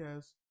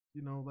podcast,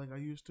 like I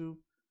used to.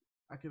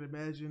 I can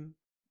imagine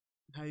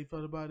how he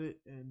felt about it,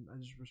 and I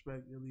just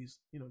respect at least,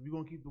 if you're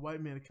going to keep the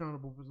white man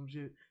accountable for some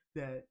shit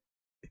that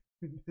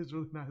is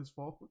really not his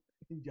fault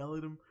and yell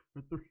at him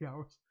for 3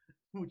 hours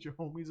with your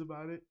homies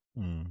about it,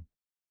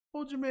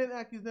 hold your man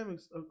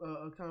Academics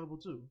accountable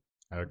too.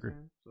 I agree.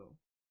 So,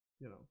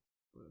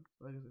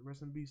 like I said,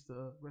 rest in peace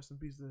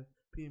to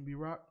PNB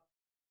Rock.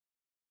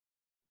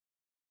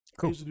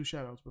 I used to do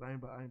shout outs, but I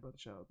ain't about to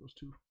shout out those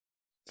two.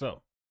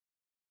 So,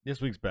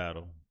 this week's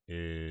battle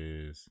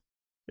is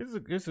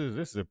this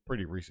is a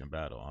pretty recent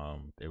battle.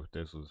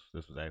 This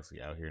was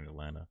actually out here in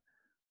Atlanta.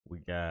 We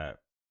got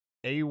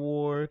A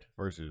Ward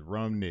versus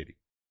Rum Nitty.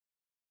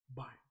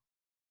 Bye.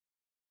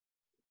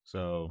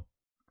 So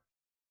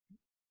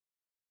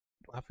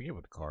I forget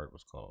what the card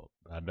was called.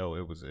 I know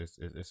it was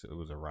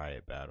a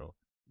Riot battle.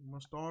 I'm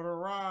gonna start a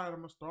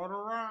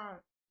ride.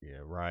 Yeah,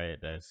 Riot.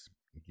 That's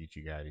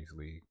Geechee Gotti's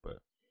league, but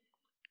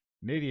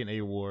Nitty and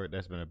A Ward.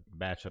 That's been a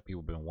matchup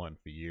people been wanting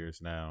for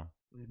years now.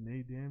 And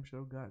they damn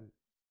sure got it.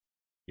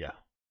 Yeah.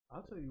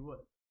 I'll tell you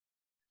what.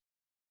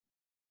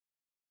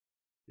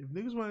 If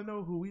niggas want to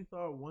know who we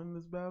thought won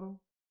this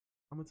battle,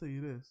 I'm gonna tell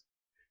you this.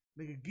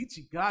 Nigga,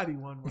 Geechee Gotti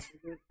won.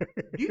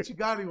 Geechee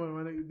Gotti won,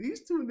 my nigga.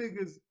 These two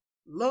niggas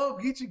love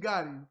Geechee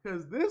Gotti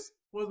because this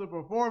was a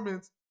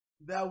performance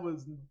that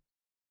was,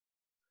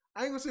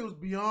 I ain't gonna say it was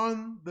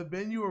beyond the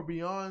venue or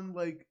beyond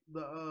like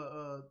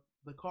the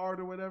card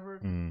or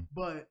whatever,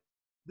 but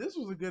this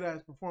was a good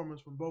ass performance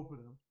from both of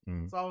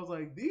them. So I was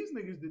like, these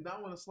niggas did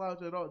not want to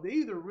slouch at all. They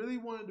either really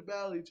wanted to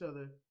battle each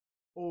other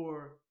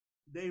or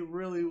they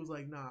really was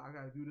like, nah, I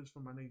gotta do this for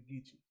my nigga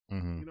Geechee.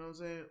 You know what I'm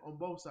saying? On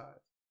both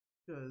sides.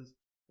 Because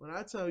when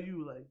I tell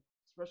you, like,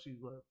 especially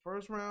the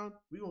first round,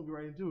 we gonna get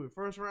right into it.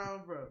 First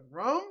round, bro,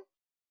 Rum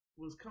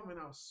was coming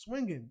out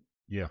swinging.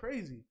 Yeah.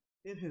 Crazy.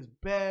 In his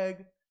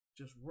bag,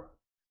 just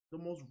the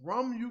most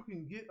rum you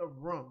can get of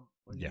rum.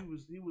 Like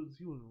he was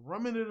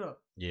rumming it up.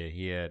 Yeah,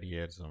 he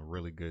had some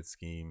really good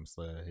schemes.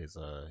 His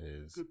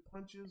good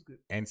punches, good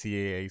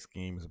NCAA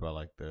schemes about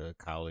like the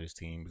college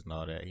teams and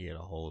all that. He had a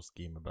whole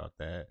scheme about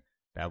that.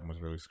 That one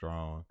was really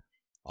strong.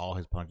 All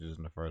his punches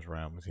in the first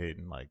round was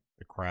hitting. Like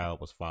the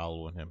crowd was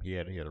following him. He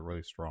had a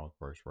really strong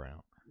first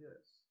round.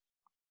 Yes.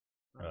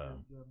 I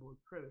give that boy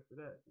credit for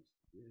that.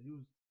 Yeah, he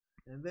was.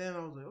 And then I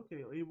was like,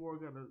 okay, A Ward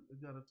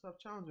got a tough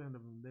challenge ahead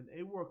of him. Then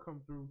A Ward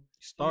come through.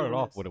 He started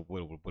off with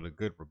a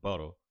good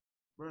rebuttal.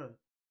 Bruh,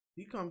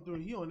 he come through.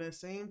 He on that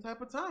same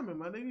type of timing,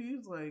 my nigga.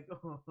 He's like,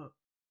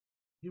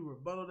 he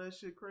rebutted that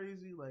shit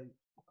crazy. Like,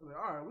 I was like,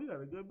 all right, we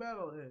got a good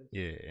battle ahead.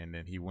 Yeah, and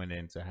then he went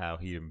into how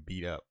he done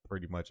beat up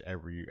pretty much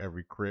every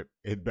Crip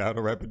in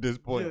battle rap at this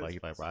point. Yes.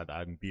 Like I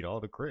done beat all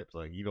the Crips.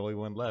 Like he the only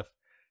one left.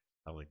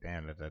 I was like,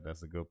 damn,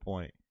 that's a good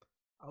point.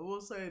 I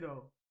will say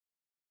though,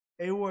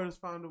 A Ward has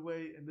found a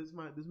way, and this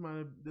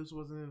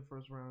wasn't in the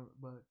first round,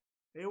 but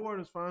A Ward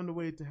has found a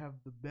way to have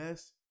the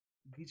best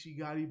Geechee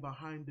Gotti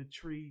behind the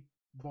tree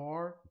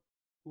bar,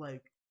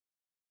 like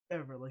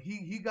ever. Like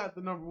he got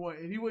the number one,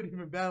 and he wasn't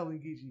even battling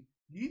Geechee.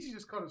 Geechee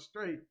just caught it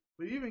straight,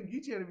 but even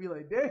Geechee had to be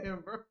like,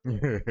 "Damn, bro,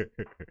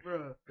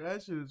 bro,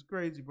 that shit is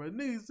crazy, bro."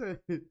 Nigga said,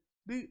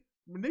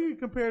 nigga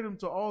compared him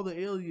to all the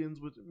aliens,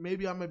 which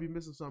maybe I might be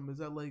missing something. Is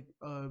that like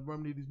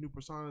Rum Nitty's new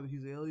persona that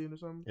he's an alien or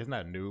something? It's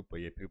not new,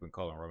 but yeah, people been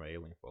calling Rum an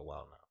alien for a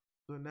while now.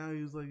 So now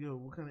he's like, "Yo,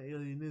 what kind of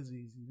alien is he?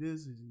 Is he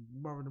this? Is he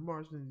Marvin the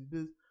Martian? Is he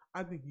this?"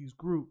 I think he's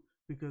Groot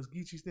because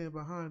Geechee stand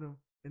behind him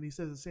and he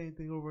says the same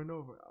thing over and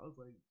over. I was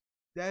like,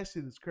 that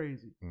shit is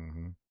crazy.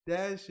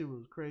 That shit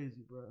was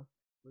crazy, bro.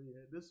 But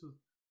yeah, this was,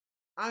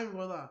 I ain't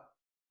gonna lie.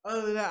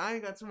 Other than that, I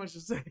ain't got too much to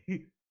say.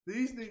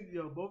 These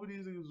niggas, both of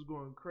these niggas was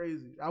going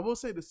crazy. I will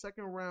say the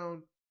second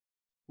round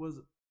was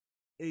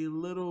a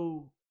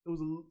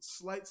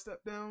slight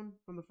step down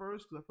from the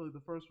first because I feel like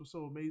the first was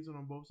so amazing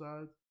on both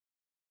sides.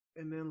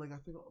 And then, like, I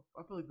feel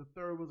like the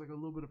third was like a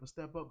little bit of a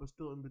step up, but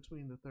still in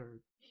between the third.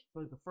 I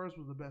feel like the first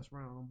was the best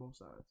round on both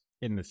sides.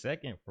 In the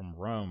second from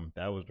Rum,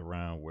 that was the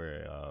round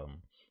where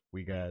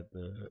we got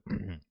the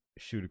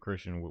Shooter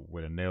Christian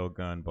with a nail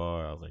gun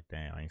bar. I was like,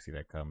 damn, I ain't see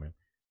that coming.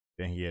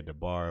 Then he had the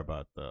bar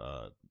about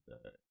the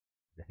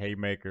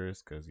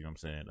haymakers, because, you know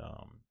what I'm saying,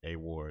 A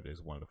Ward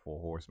is one of the four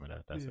horsemen.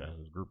 That's what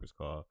his group is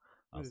called.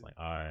 I was like,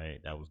 all right,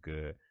 that was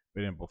good.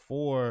 But then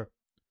before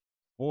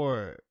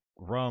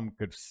Rum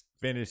could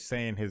finish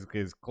saying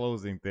his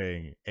closing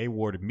thing, A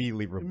Ward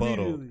immediately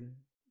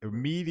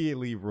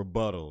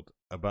rebutted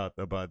about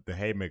the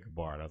haymaker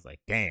bar. And I was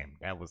like, damn,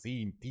 that was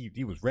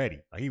he was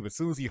ready. Like as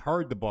soon as he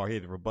heard the bar, he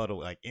had to rebuttal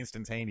like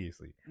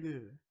instantaneously. Yeah.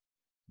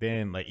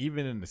 Then like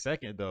even in the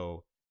second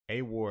though,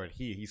 A Ward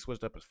he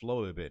switched up his flow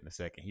a little bit in the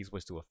second. He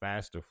switched to a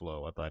faster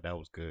flow. I thought that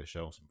was good,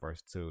 showing some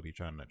versatility,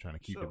 trying to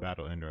keep the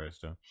battle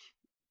interesting.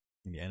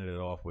 And he ended it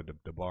off with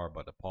the bar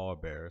about the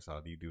pallbearers, how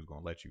these dudes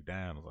gonna let you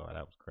down. I was like,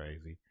 that was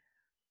crazy.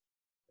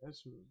 That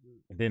shit was good.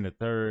 And then the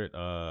third,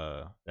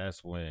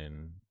 that's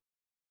when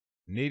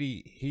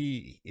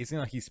Nitty, it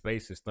seemed like he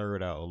spaced his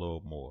third out a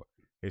little more.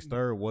 His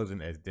third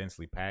wasn't as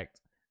densely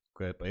packed,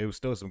 but it was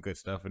still some good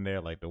stuff in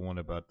there, like the one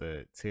about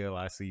the till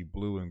I see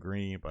blue and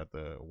green, about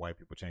the white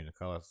people changing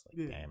colors.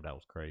 Like, damn, that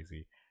was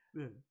crazy.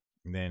 Yeah.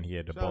 And then he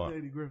had the Shout bar. out to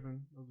Eddie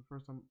Griffin. That was the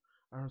first time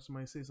I heard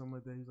somebody say something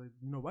like that. He's like,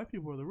 white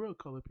people are the real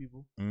color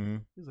people.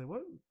 He's like,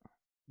 what?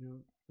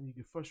 When you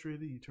get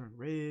frustrated, you turn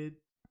red.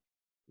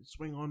 You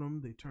swing on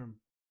them, they turn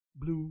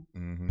blue,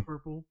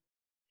 purple.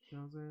 You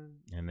know what I'm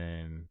saying? And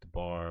then the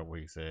bar where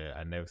he said,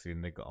 I never see a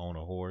nigga own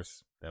a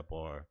horse. That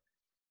bar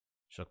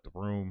shook the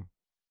room.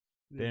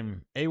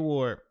 Then A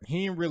Ward,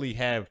 he didn't really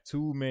have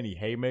too many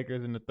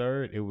haymakers in the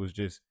third. It was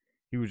just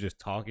he was just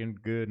talking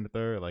good in the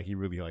third. Like he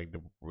really liked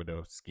with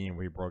the scheme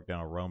where he broke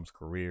down Rum's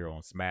career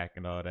on Smack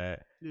and all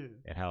that. Yeah.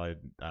 And how it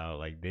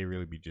like they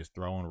really be just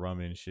throwing Rum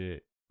and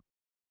shit.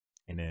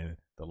 And then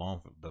the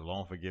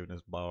long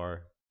forgiveness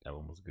bar, that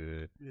one was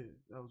good. Yeah,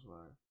 that was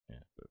fine.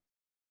 Yeah, but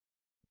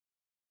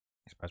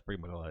that's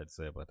pretty much all I had to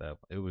say about that.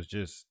 It was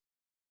just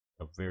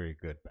a very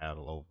good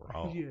battle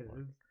overall. Yeah,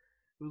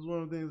 it was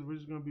one of the things we're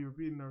just gonna be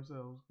repeating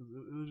ourselves because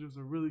it was just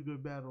a really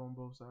good battle on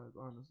both sides.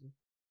 Honestly,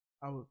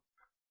 I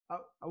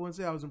wouldn't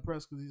say I was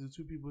impressed because these are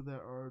two people that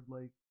are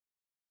like,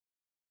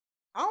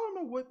 I don't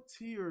know what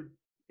tier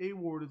A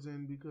Ward is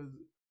in because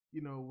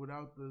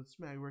without the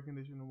Smack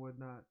recognition and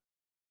whatnot,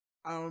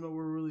 I don't know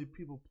where really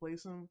people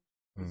place him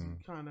because he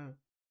kind of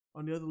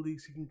on the other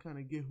leagues he can kind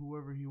of get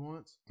whoever he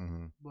wants,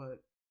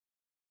 but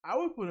I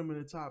would put him in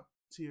the top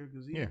tier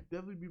because he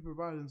definitely be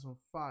providing some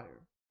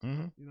fire. You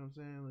know what I'm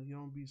saying? Like, he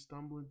don't be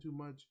stumbling too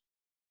much.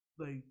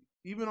 Like,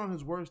 even on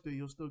his worst day,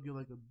 you'll still get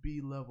like a B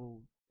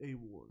level A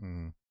Ward. You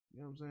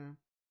know what I'm saying?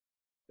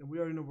 And we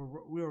already know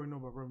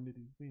about Rum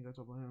Nitty. We ain't got to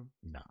talk about him.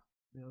 Nah.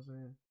 You know what I'm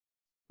saying?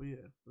 But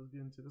yeah, let's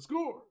get into the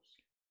scores.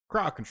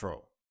 Crowd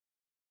control.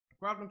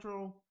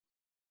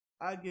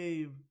 I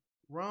gave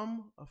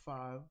Rum a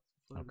 5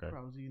 for the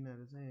crowd was eating at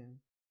his hand,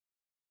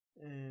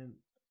 and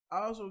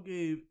I also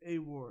gave A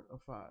Ward a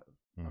 5.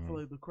 I feel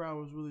like the crowd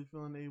was really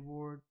feeling A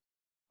Ward.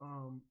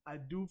 I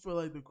do feel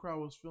like the crowd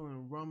was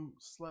feeling Rum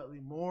slightly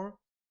more,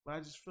 but I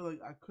just feel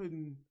like I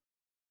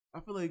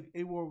feel like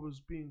A Ward was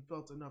being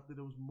felt enough that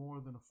it was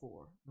more than a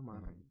 4 in my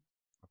opinion.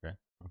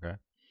 Okay.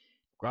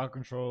 Crowd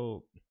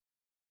control,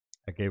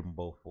 I gave them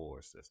both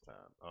 4s this time.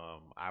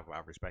 I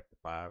respect the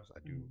 5s. I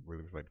do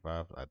really respect the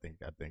 5s. I think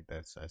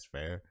that's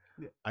fair.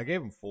 Yeah. I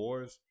gave them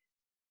 4s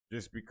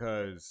just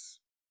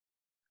because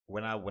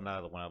when I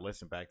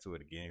listened back to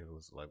it again, it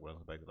was like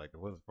it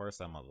was the first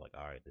time I was like,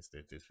 all right, this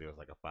just feels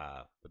like a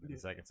 5. But then the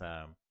second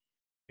time,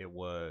 it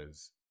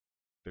was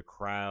the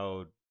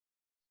crowd.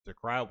 The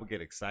crowd would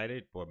get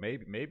excited, but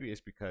maybe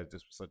it's because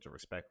this was such a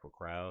respectful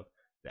crowd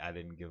that I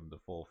didn't give them the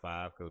full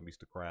 5 because at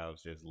least the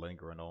crowd's just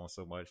lingering on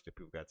so much that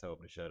people got to tell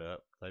them to shut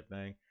up type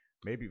thing.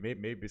 Maybe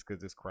it's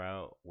because this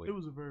crowd. It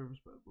was a very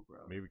respectful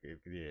crowd. Maybe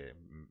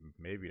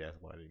that's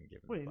why I didn't give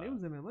them. Wait, they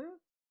was in Atlanta?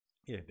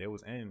 Yeah, there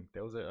was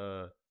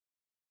a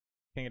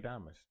King of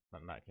Diamonds.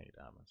 Not King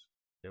of Diamonds.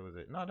 There was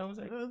a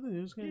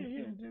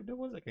there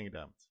was a King of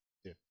Diamonds.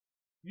 Yeah.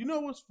 You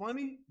know what's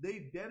funny?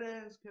 They dead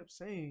ass kept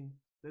saying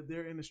that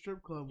they're in a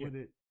strip club with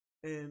it,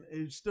 and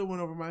it still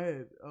went over my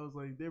head. I was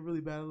like, they're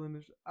really battling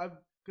this.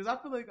 Because I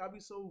feel like I'd be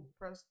so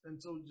pressed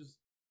and so just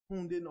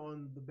honed in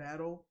on the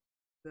battle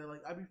that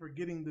like I'd be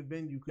forgetting the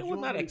venue. It was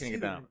not at King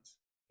of Diamonds.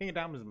 King of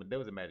Diamonds, there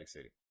was in Magic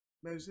City.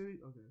 Magic City,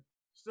 okay.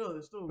 Still,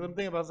 it's still. But I'm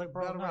thinking about, like,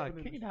 bro,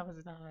 King of Diamonds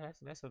is not.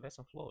 That's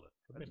in Florida.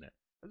 I've been there.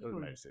 It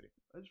was Magic City.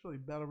 I just feel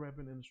like battle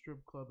rapping in a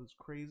strip club is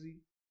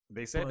crazy.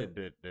 They said that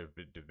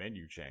the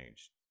venue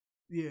changed.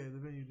 Yeah, the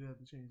venue did have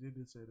to change. They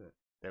did say that.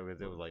 There was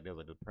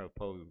the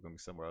proposal was gonna be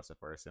somewhere else at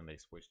first, and they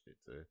switched it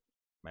to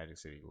Magic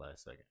City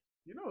last second.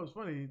 You know what's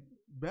funny?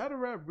 Battle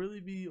rap really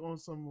be on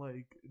some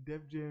like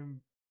Def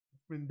Jam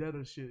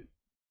Vendetta shit.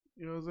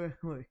 You know what I'm saying?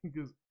 Like,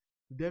 because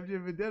Def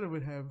Jam Vendetta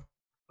would have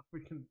a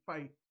freaking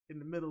fight in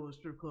the middle of a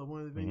strip club.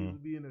 One of the venues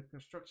would be in a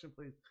construction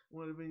place.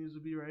 One of the venues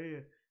would be right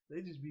here.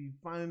 They just be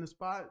finding the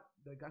spot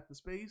that got the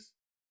space,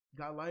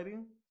 got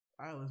lighting.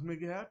 All right, let's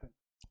make it happen.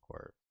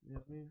 Word. You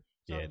know what I mean?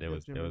 Yeah, there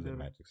was in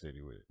Magic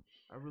City with it.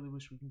 I really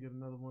wish we can get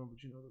another one, but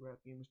the rap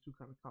game is too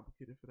kind of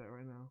complicated for that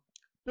right now.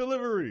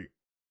 Delivery,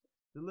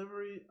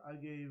 I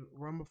gave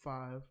Rum a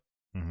 5.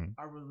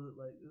 I really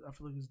I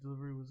feel like his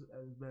delivery was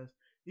at his best,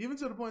 even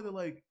to the point that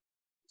like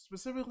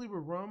specifically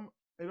with Rum,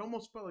 it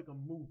almost felt like a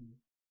movie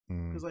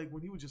because like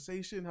when he would just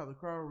say shit and how the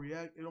crowd would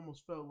react, it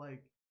almost felt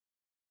like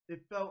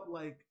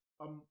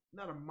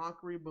not a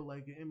mockery, but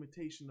like an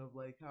imitation of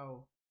like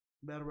how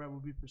battle rap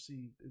would be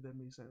perceived, if that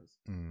makes sense.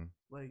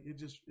 Like it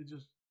just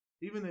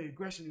even the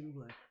aggression, he was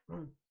like,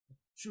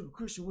 shoot a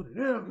Christian with an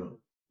air gun.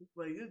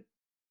 Like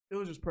it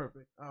was just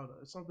perfect. I don't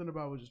know. Something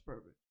about it was just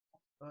perfect.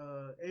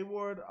 A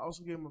Ward, I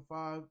also gave him a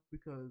 5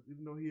 because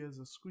even though he has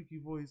a squeaky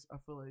voice, I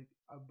feel like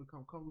I've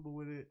become comfortable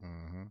with it.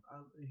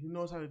 He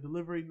knows how to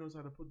deliver. He knows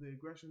how to put the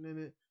aggression in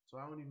it, so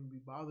I won't even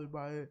be bothered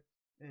by it.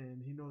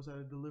 And he knows how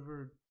to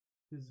deliver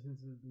his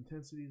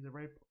intensities at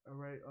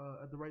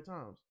the right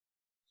times.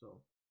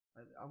 So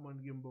I'm going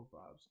to give him both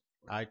 5s.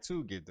 I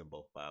too give them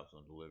both 5s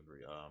on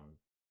delivery.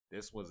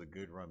 This was a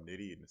good Rum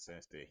Nitty in the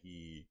sense that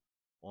he,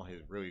 on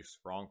his really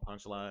strong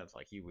punchlines,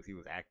 like he was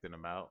acting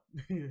them out.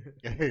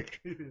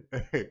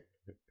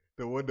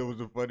 The one that was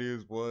the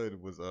funniest one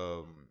was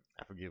I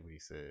forget what he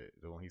said.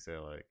 The one he said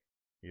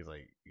he's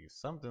like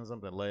something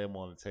lay him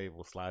on the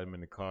table, slide him in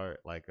the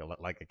cart like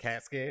a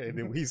cat scan, and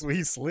then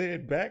he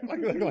slid back like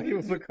he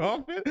was a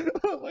coffin.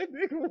 Like,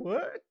 nigga,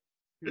 what?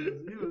 He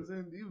was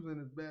in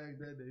his bag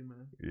that day,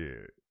 man.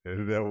 Yeah,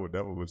 and that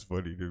one was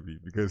funny to me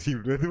because this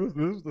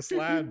was the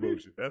slide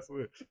motion. That's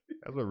what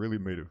really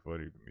made it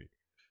funny to me.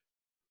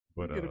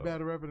 But you get a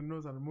battle rapper that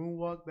knows how to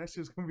moonwalk. That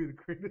shit's gonna be the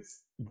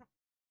greatest.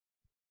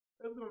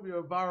 That's gonna be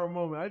a viral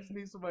moment. I just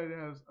need somebody that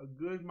has a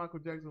good Michael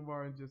Jackson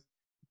bar and just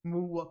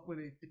moonwalk when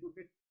they do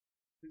it.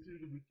 This shit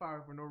could be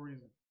fired for no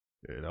reason.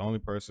 Yeah, the only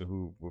person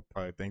who would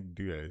probably think to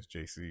do that is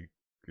JC,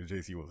 because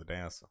JC was a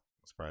dancer.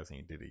 I'm surprised he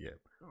ain't did it yet.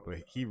 But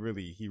God. he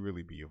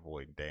really be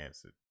avoiding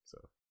dancing. So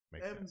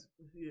makes sense.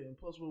 Yeah, and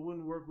plus what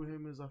wouldn't work with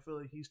him is I feel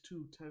like he's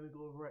too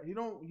technical of a rap. He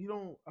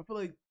don't I feel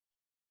like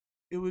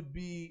it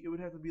would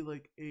have to be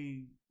like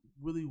a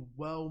really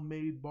well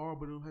made bar,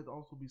 but it would have to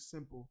also be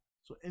simple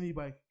so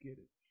anybody could get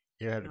it.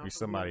 It had to be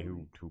somebody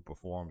who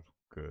performs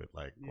good.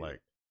 Like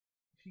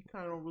he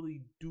kind of don't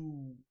really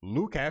do.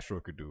 Lou Castro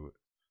could do it.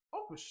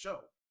 Oh, for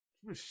sure.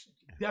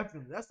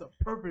 Definitely. That's the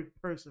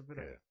perfect person for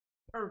that. Yeah.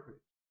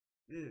 Perfect.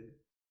 Yeah.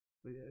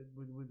 But yeah,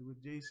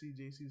 with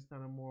JC's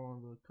kind of more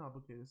on the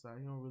complicated side.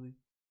 He don't really,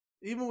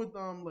 even with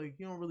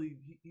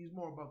he's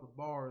more about the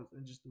bars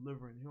and just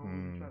delivering. He don't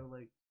really try to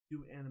like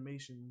do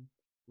animation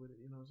with it.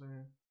 You know what I'm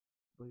saying?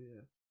 But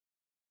yeah.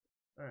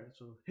 All right.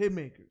 So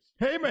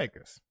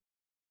Hitmakers.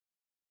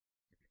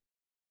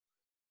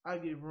 I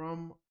gave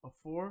Rum a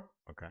 4.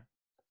 Okay.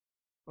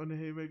 On the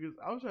Haymakers,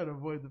 I was trying to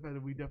avoid the fact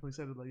that we definitely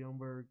said it like Young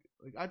Berg.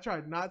 Like I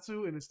tried not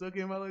to, and it still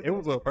came out like it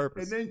was on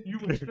purpose. And then you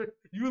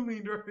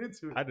leaned right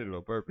into it. I did it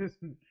on purpose.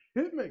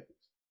 Hitmakers.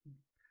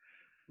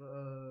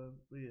 But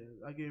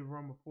yeah, I gave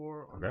Rum a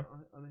 4 on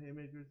the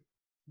Haymakers.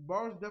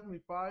 Bars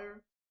definitely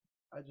fire.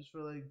 I just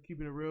feel like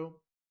keeping it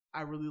real.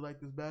 I really like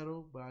this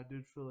battle, but I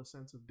did feel a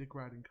sense of dick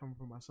riding coming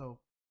from myself.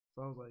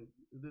 So I was like,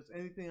 if there's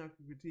anything I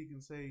can critique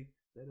and say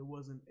that it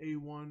wasn't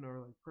A1 or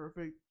like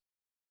perfect.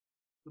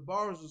 The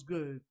bars was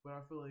good, but I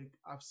feel like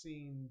I've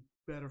seen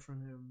better from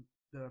him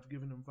that I've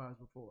given him 5s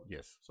before.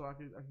 Yes. So I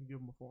can give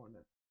him a 4 on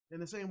that.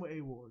 And the same with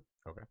A-Ward.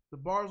 Okay. The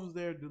bars was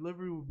there.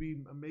 Delivery would be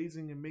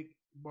amazing and make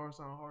bars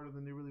sound harder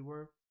than they really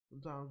were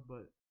sometimes.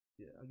 But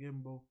yeah, I gave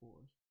them both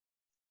 4s.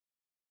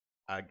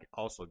 I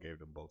also gave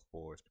them both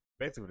 4s.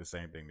 Basically the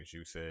same thing that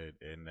you said,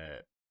 in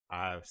that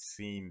I've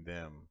seen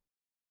them,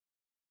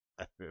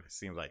 it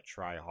seems like,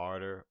 try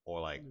harder or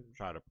like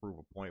try to prove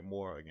a point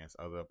more against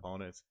other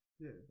opponents.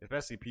 Yeah.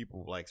 Especially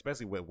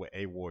with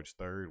A-Ward's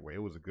third, where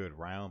it was a good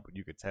round, but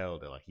you could tell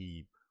that like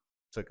he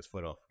took his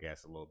foot off the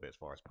gas a little bit as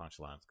far as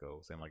punchlines go.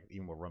 Same like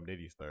even with Rum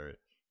Nitty's third,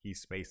 he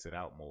spaced it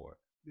out more,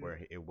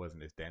 where it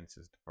wasn't as dense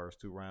as the first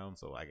 2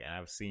 rounds. So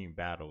I've seen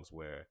battles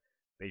where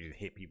they just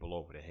hit people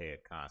over the head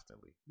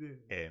constantly,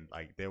 and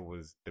like there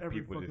was the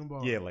people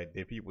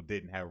the people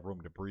didn't have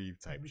room to breathe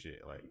type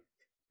shit.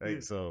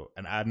 So,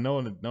 and I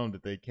know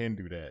that they can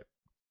do that.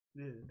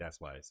 Yeah, that's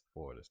why it's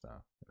 4 this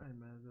time. I ain't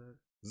mad at that.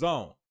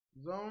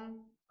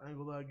 Zone, I ain't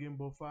gonna lie, giving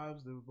both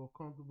 5s. They were both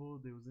comfortable.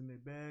 They was in their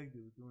bag. They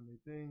was doing their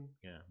thing.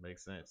 Yeah,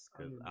 makes sense.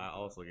 Because I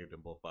also gave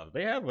them both 5s.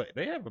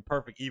 They have a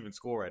perfect even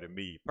score out of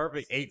me.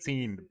 Perfect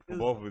 18 for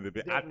both of them.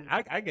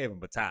 I gave them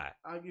a tie.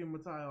 I gave them a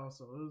tie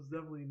also. It was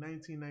definitely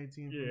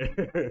 19-19. Yeah.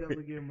 I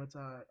definitely gave them a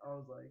tie. I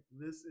was like,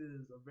 this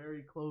is a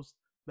very close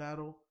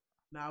battle.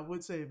 Now, I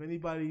would say if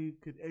anybody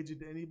could edge it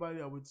to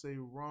anybody, I would say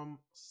Rum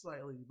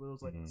slightly. But it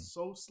was like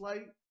so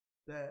slight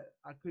that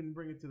I couldn't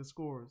bring it to the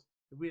scores.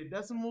 If we had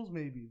decimals,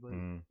 maybe, but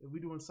if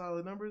we doing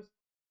solid numbers,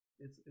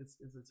 it's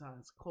a tie.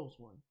 It's a close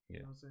one. You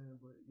know what I'm saying?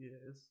 But yeah,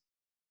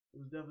 it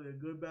was definitely a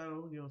good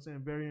battle. You know what I'm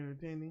saying? Very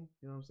entertaining.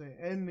 You know what I'm saying?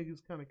 And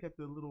niggas kind of kept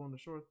it a little on the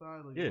short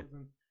side. Like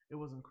it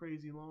wasn't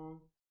crazy long.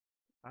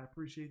 I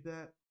appreciate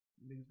that.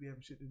 Niggas be having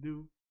shit to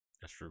do.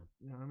 That's true.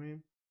 You know what I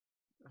mean?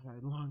 I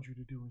had laundry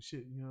to do and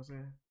shit. You know what I'm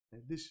saying? I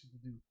had this shit to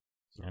do.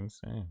 So, I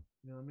understand.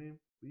 You know what I mean?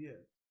 But yeah,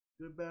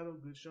 good battle,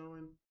 good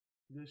showing,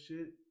 good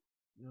shit.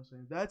 You know what I'm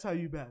saying? That's how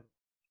you battle.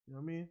 You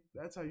know what I mean?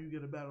 That's how you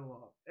get a battle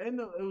off. And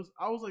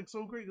I was like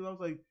so great because I was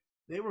like,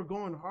 they were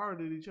going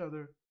hard at each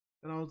other.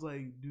 And I was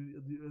like,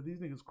 are these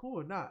niggas cool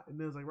or not? And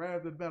then it was like right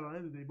after the battle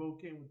ended, they both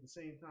came with the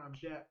same time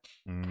jab.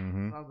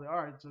 I was like,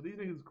 all right, so these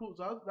niggas cool.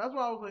 So that's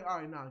why I was like, all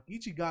right, nah,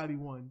 Geechee Gotti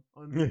won.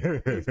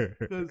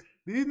 Because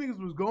these niggas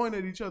was going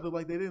at each other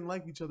like they didn't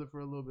like each other for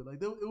a little bit.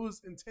 Like it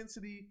was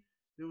intensity.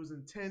 There was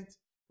intent.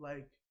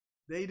 Like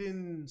they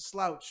didn't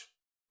slouch,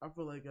 I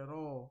feel like, at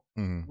all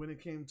when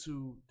it came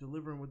to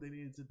delivering what they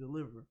needed to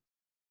deliver.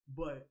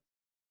 But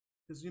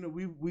because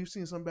we've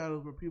seen some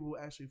battles where people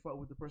actually fought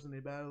with the person they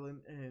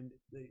battling, and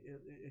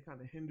it kind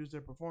of hinders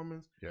their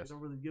performance. Yes. They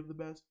don't really give the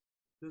best.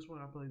 This one,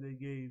 I feel like they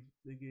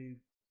gave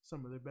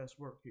some of their best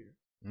work here.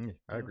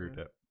 I agree with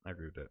that.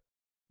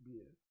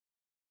 Yeah.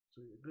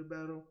 So yeah, good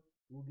battle.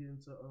 We'll get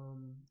into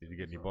Did you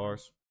get any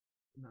bars?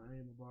 Nah, I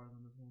ain't no bars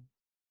on this one.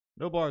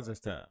 No bars this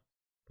time,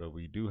 but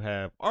we do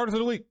have Artist of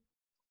the Week.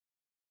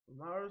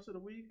 My Artist of the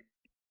Week.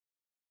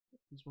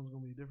 This one's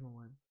gonna be a different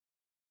one.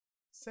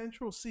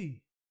 Central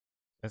C.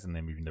 That's a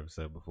name you've never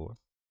said before.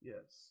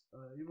 Yes.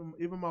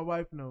 Even my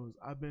wife knows.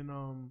 I've been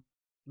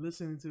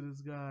listening to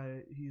this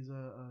guy. He's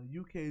a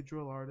UK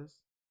drill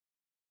artist.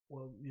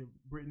 Well,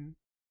 Britain,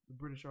 the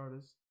British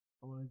artist.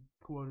 I want to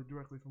quote it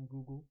directly from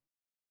Google.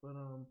 But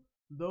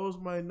those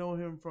might know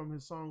him from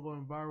his song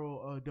going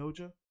viral,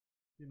 Doja.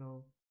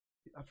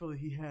 I feel like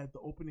he had the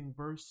opening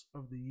verse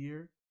of the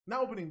year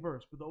not opening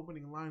verse, but the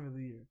opening line of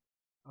the year.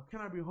 How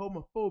can I be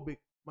homophobic?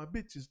 My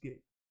bitch is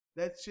gay.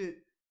 That shit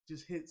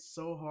just hits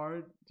so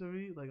hard to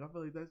me. Like, I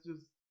feel like that's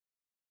just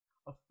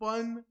a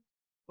fun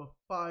but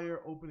fire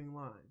opening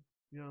line.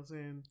 You know what I'm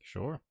saying?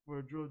 Sure. For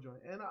a drill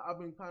joint. And I've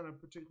been kind of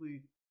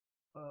particularly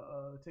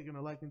taking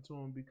a liking to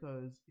him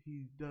because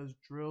he does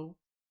drill,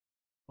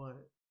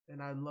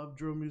 and I love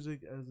drill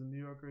music as a New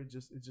Yorker. It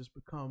just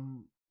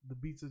become, the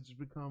beats have just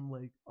become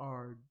like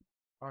our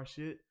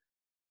shit.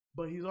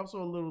 But he's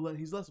also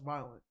he's less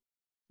violent.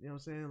 You know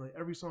what I'm saying? Like,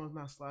 every song is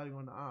not sliding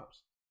on the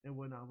ops and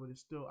whatnot, but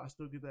I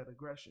still get that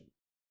aggression.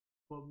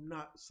 But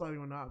not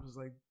sliding on the ops. It's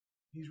like,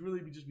 he's really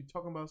be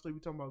talking about stuff. We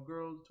talking about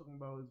girls, talking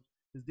about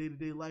his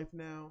day-to-day life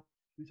now.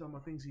 We talking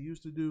about things he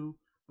used to do.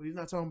 But he's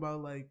not talking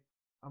about, like,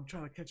 I'm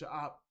trying to catch an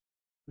op,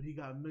 but he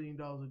got $1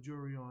 million of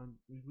jewelry on.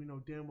 We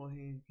know damn well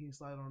he ain't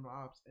sliding on the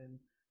ops. And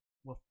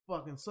what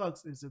fucking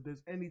sucks is if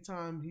there's any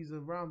time he's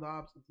around the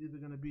ops, it's either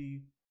going to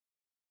be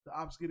the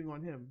ops getting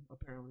on him,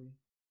 apparently.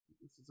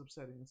 It's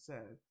upsetting. It's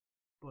sad.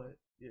 But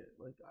yeah,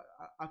 like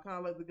I kind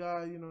of like the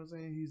guy. You know what I'm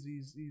saying?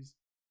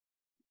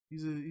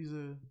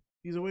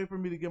 He's a way for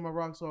me to get my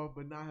rocks off,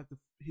 but not have to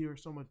hear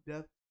so much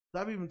death.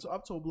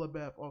 I've told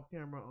Bloodbath off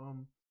camera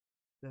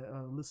that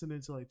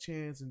listening to like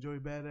Chance and Joey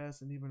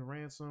Badass and even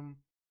Ransom,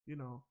 you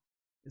know,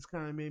 it's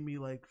kind of made me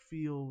like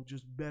feel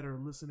just better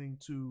listening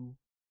to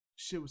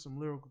shit with some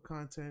lyrical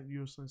content.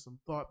 You're seeing some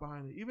thought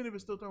behind it, even if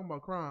it's still talking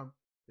about crime.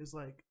 It's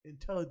like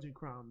intelligent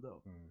crime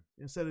though,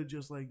 instead of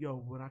just like, yo,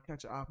 when I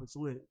catch an op, it's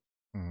lit.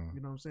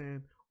 You know what I'm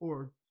saying?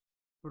 Or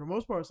for the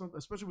most part,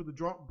 especially with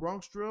the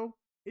Bronx drill,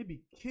 it'd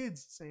be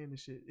kids saying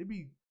this shit. It'd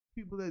be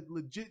people that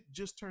legit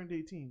just turned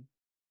 18,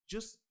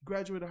 just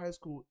graduated high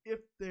school, if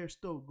they're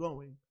still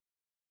going.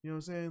 You know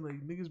what I'm saying?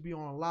 Like, niggas be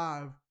on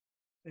live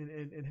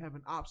and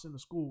having ops in the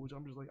school, which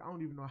I'm just like, I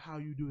don't even know how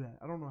you do that.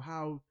 I don't know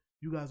how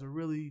you guys are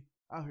really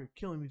out here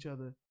killing each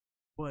other,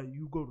 but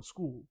you go to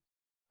school.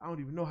 I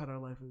don't even know how that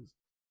life is.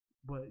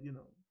 But, you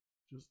know,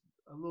 just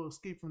a little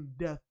escape from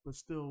death, but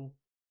still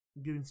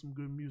getting some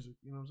good music.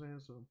 You know what I'm saying?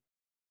 So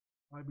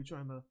I'd be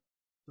trying to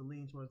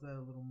lean towards that a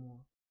little more.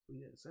 But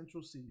yeah,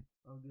 Central C.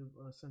 I'll give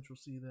Central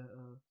C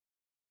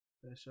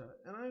that shot.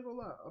 And I ain't gonna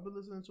lie, I've been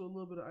listening to a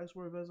little bit of Ice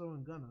Word, Vezo,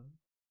 and Gunna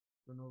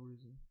for no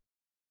reason.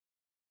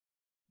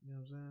 You know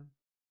what I'm saying?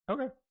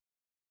 Okay.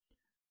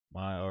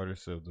 My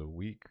artist of the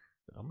week.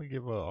 I'm gonna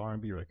give a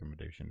R&B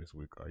recommendation this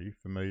week. Are you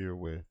familiar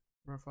with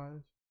Brent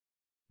Faiyaz?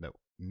 No,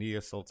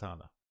 Nia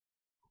Sultana.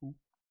 Who?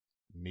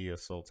 Nia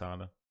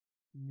Sultana.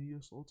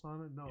 Nia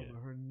Sultana? No, Yeah.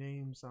 but her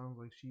name sounds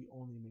like she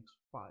only makes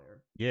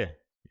fire. Yeah,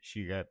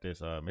 she got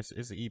this.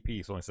 It's an EP.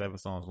 It's only 7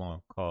 songs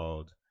long,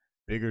 called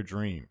Bigger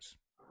Dreams.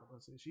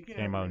 She can't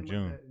Came out in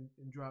June. like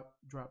and drop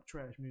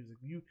trash music.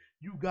 You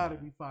gotta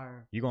be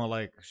fire. You gonna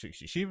like?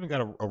 She even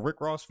got a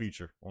Rick Ross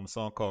feature on a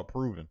song called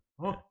Proven.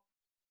 Huh?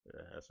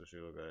 Yeah, that's what she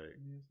look like.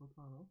 Nia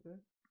Sultana. Okay.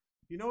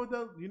 You know what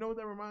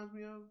that reminds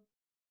me of?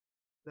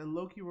 That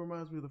low key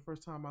reminds me of the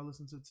first time I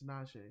listened to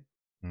Tinashe.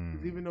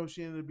 Because even though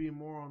she ended up being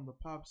more on the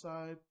pop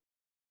side,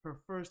 her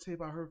first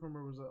tape I heard from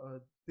her was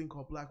a thing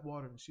called Black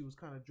Water, and she was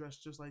kind of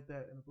dressed just like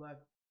that in a black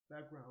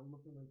background,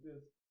 looking like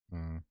this.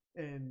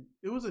 And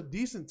it was a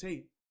decent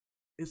tape.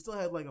 It still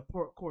had like of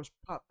course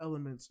pop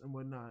elements and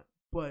whatnot,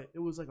 but it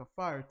was like a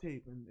fire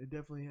tape, and it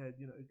definitely had,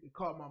 you know, it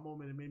caught my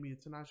moment and made me a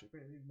Tinashe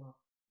fan.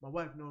 My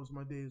wife knows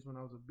my days when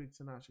I was a big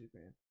Tinashe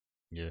fan.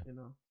 Yeah, you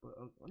know. But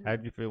how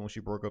did you feel when she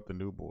broke up the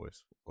New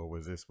Boys, or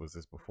was this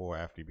before or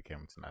after you became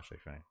a Tinashe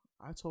fan?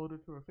 I told her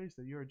to her face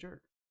that you're a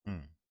jerk.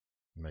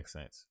 Makes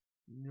sense.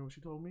 You know what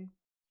she told me?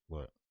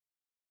 What?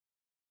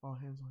 All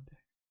hands on deck.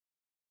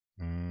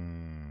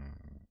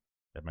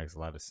 That makes a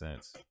lot of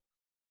sense.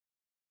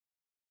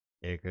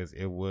 Yeah, because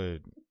it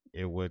would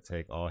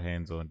take all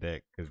hands on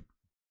deck. Because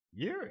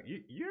you're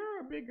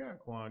a big guy,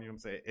 Quan. You know what I'm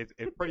saying?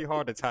 It's pretty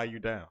hard to tie you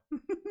down.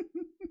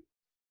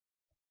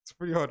 It's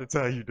pretty hard to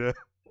tie you down.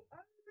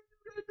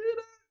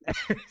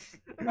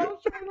 And I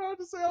was trying hard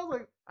to say, I was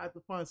like, I have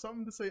to find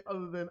something to say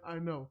other than I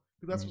know,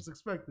 because that's what's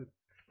expected.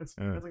 That's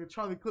like a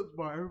Charlie Clips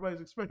bar. Everybody's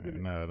expecting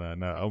it. No.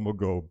 I'm gonna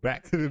go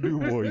back to the New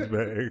Boys,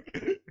 man.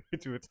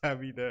 Get you a tie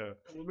me down.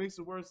 And what makes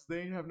it worse is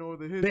they ain't have no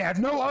other hits. They had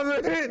no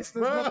other hits,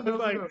 bro.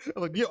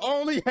 Like you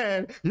only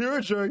had You're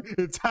a Jerk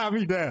and Tie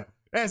Me Down.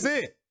 That's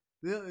it.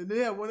 They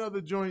had one other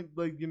joint,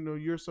 like, you know,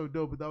 You're So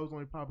Dope, but that was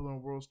only popular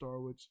on World Star,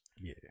 which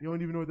you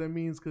don't even know what that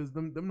means because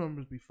them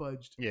numbers be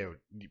fudged. Yeah,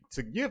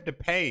 you have to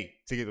pay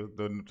to get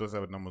those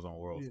other numbers on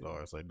World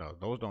Star. It's like, no,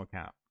 those don't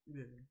count.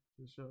 Yeah,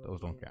 for sure.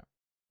 Those don't count.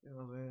 You know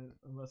what I'm saying?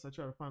 Unless I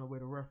try to find a way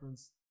to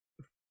reference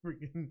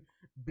freaking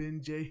Ben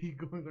J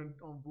going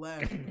on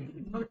blast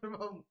and talking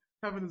about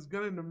having his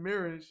gun in the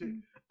mirror and shit.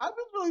 I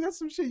just feel like that's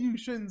some shit you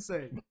shouldn't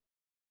say.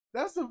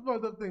 That's the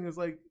fucked up thing. Is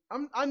like,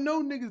 I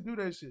know niggas do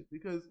that shit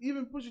because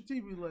even Pusha T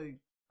be like,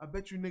 I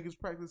bet you niggas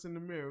practice in the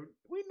mirror.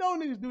 We know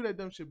niggas do that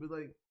dumb shit, but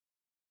like,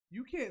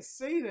 you can't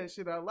say that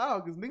shit out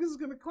loud because niggas is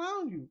gonna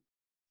clown you.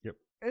 Yep.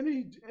 And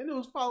it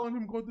was following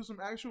him going through some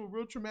actual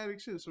real traumatic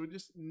shit, so it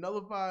just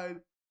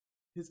nullified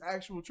his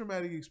actual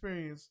traumatic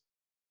experience.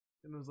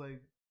 And it was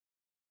like,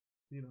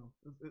 you know,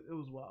 it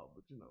was wild.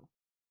 But you know,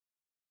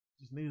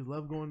 just niggas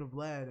love going to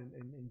Vlad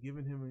and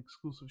giving him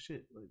exclusive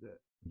shit like that.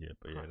 Yeah,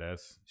 but yeah,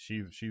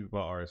 she's my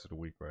artist of the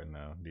week right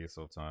now. Dia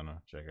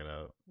Sultana, check it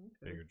out.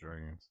 Okay. Bigger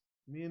Dreams.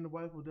 Me and the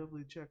wife will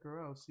definitely check her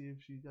out, see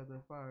if she got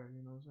that fire.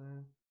 You know what I'm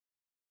saying?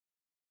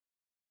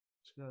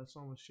 She got a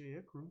song with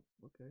Shea Crew.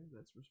 Okay,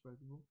 that's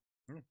respectable.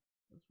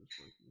 That's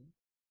respectable.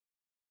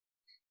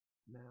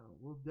 Now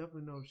we'll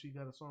definitely know if she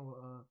got a song with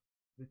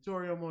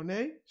Victoria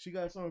Monet. She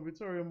got a song with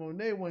Victoria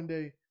Monet one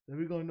day. Then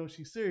we're gonna know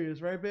she's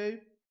serious, right, babe?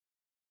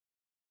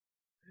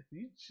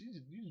 You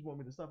just want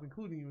me to stop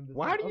including you in this.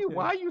 Why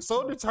are you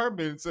so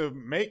determined to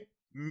make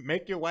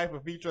your wife a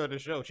feature of the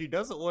show? She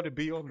doesn't want to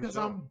be on the show. Because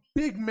I'm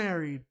big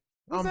married.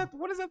 What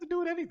does that have to do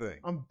with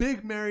anything? I'm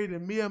big married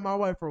and me and my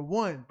wife are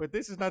one. But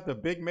this is not the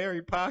Big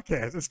Married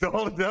podcast. It's the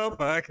All the Down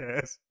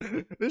podcast.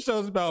 This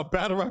show's about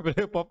battle rap and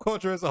hip hop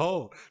culture as a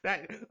whole.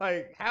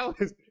 How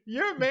is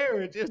your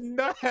marriage has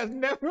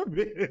never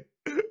been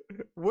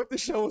what the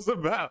show is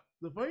about.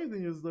 The funny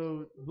thing is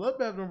though,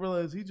 Bloodbath don't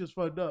realize he just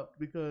fucked up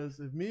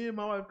because if me and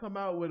my wife come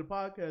out with a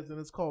podcast and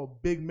it's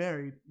called Big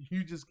Married,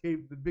 you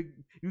gave the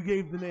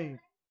name.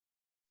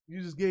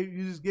 You just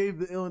gave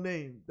the ill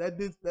name.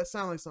 That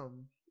sound like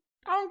something.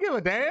 I don't give a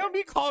damn.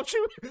 He called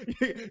you.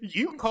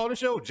 You can call the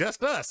show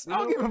Just Us. I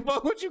don't give a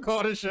fuck what you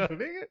call the show,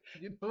 nigga.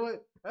 You know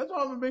what? That's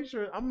why I'm gonna make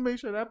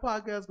sure that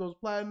podcast goes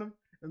platinum,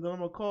 and then I'm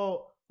gonna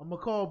call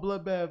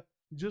Bloodbath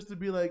just to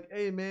be like,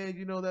 hey man,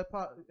 you know that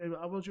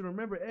I want you to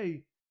remember,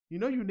 hey, you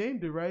know you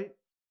named it, right?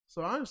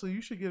 So honestly,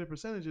 you should get a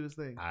percentage of this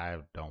thing. I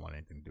don't want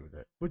anything to do with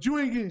that. But you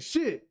ain't getting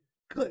shit.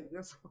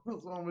 That's all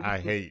I'm gonna do. I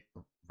hate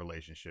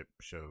relationship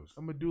shows.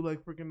 I'm gonna do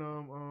like freaking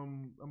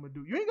I'm gonna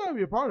do. You ain't gotta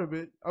be a part of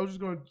it. I was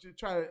just gonna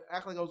try to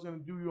act like I was gonna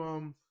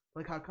do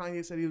like how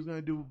Kanye said he was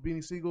gonna do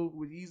Beanie Siegel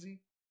with Yeezy.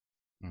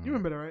 Mm-hmm. You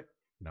remember that, right?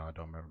 No, I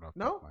don't remember.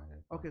 No?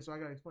 Okay, so I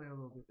gotta explain it a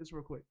little bit. It's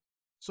real quick.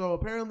 So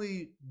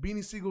apparently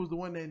Beanie Siegel was the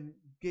one that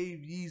gave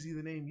Yeezy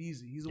the name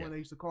Yeezy. He's the one that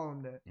used to call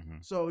him that.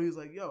 Mm-hmm. So he's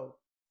like, yo,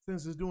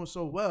 since it's doing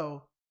so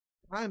well,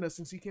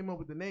 since he came up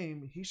with the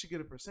name, he should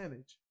get a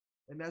percentage.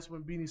 And that's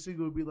when Beanie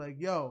Siegel would be like,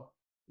 yo,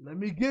 let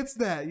me get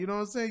that. You know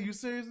what I'm saying? You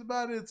serious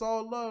about it? It's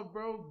all love,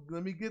 bro.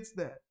 Let me get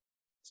that.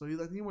 So he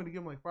wanted to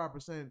give him like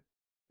 5%.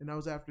 And that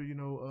was after, he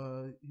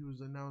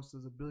was announced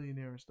as a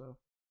billionaire and stuff.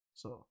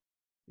 So,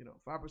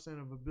 5%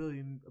 of $1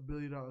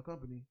 billion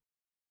company,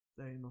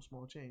 that ain't no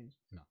small change.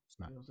 No, it's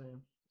not. You know what I'm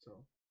saying?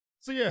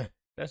 So yeah,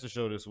 that's the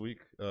show this week.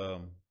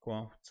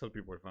 Quan, tell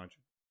people where to find you.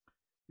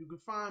 You can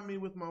find me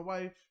with my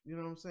wife, you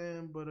know what I'm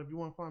saying? But if you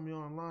want to find me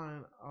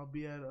online, I'll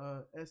be at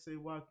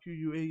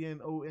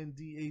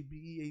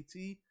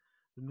SayQuanondabeat.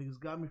 The niggas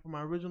got me for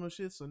my original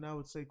shit, so now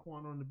it's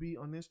Sayquan on the Beat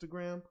on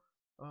Instagram.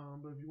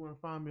 But if you want to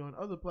find me on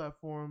other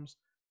platforms,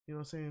 you know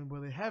what I'm saying, where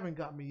they haven't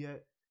got me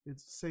yet,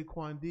 it's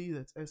Sayquan D.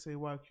 That's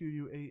SayQuand.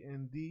 You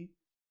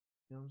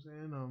know what I'm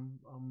saying?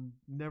 I'm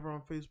never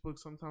on Facebook,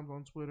 sometimes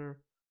on Twitter,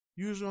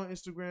 usually on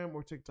Instagram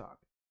or TikTok.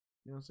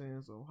 You know what I'm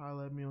saying? So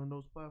holla at me on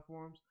those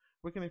platforms.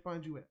 Where can they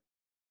find you at?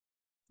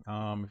 If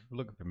you're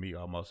looking for me,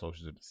 all my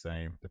socials are the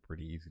same. They're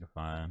pretty easy to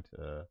find.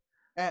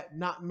 At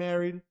Not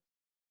Married.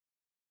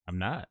 I'm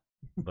not.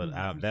 But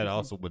that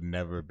also would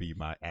never be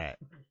my at.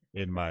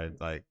 In my,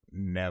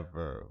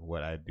 never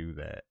would I do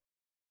that.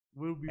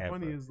 What would be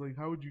funny is,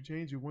 how would you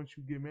change it once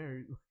you get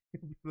married?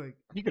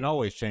 You can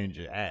always change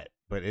your at,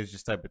 but it's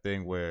just type of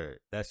thing where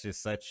that's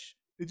just such...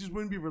 It just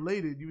wouldn't be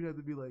related. You would have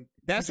to be like,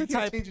 that's the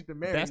type. Change it to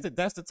married.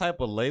 That's the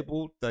type of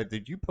label.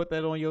 Did you put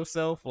that on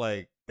yourself?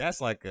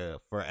 That's like a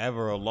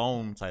forever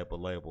alone type of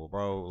label,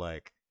 bro.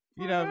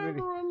 You know what I mean?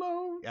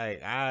 Alone.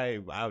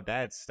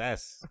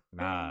 That's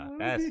nah.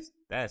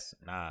 That's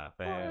nah,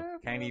 fam.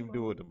 Can't even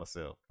do it to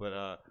myself.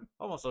 But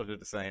all my socials are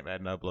the same. Add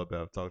another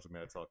Bloodbath. Talk to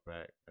me. I talk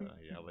back. I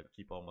like to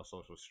keep all my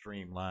socials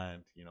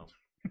streamlined.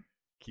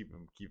 Keep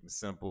them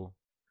simple.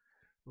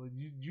 Well,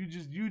 you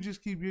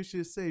just keep your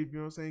shit safe. You know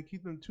what I'm saying?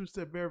 Keep them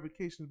 2-step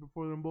verifications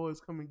before them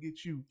boys come and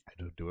get you. I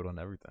do it on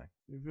everything.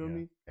 You feel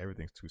me?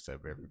 Everything's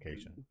 2-step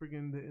verification.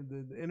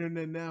 The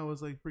internet now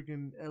is like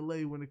freaking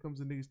LA when it comes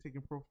to niggas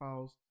taking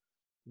profiles.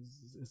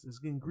 It's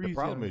getting greasy. The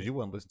problem is you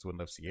wouldn't listen to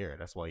enough Sierra.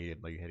 That's why you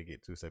didn't know you had to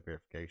get 2-step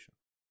verification.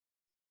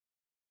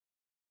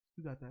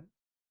 You got that.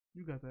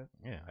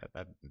 Yeah,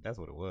 that's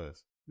what it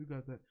was. You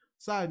got that.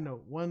 Side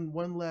note,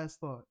 one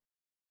last thought.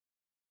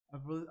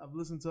 I've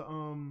listened to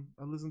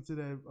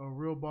that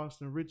Real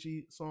Boston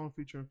Richie song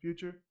featuring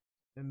Future,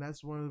 and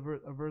that's one of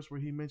a verse where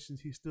he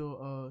mentions he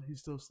still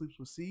sleeps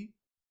with C.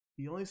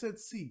 He only said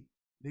C.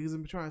 Niggas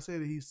have been trying to say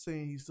that he's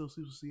saying he still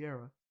sleeps with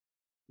Sierra.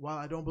 While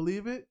I don't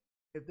believe it,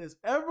 if there's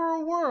ever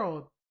a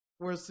world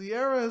where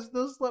Sierra has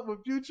still slept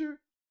with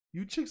Future,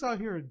 you chicks out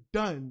here are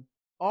done.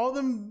 All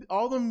them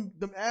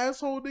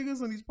asshole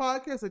niggas on these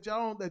podcasts that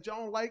y'all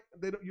don't like,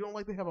 you don't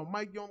like they have a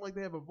mic, you don't like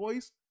they have a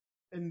voice,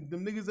 and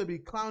them niggas that be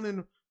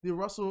clowning the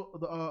Russell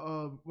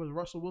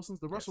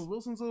Wilsons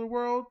of the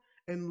world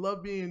and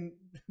love being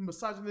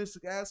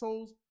misogynistic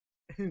assholes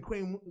and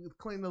claim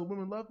that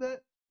women love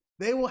that,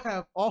 they will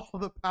have all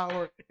the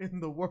power in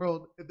the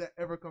world if that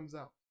ever comes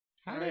out.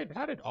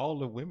 How did all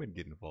the women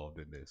get involved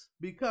in this?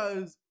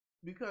 Because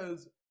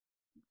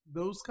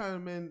those kind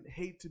of men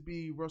hate to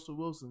be Russell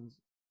Wilsons.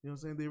 You know what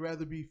I'm saying? They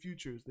rather be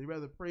Futures. They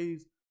rather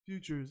praise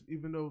Futures,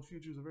 even though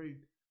Future's a very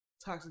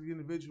toxic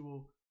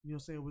individual, you know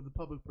what I'm saying, with the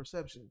public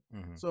perception.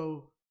 Mm-hmm.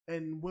 So,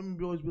 and women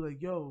will always be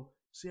like, yo,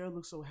 Ciara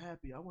looks so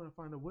happy. I want to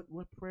find out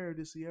what prayer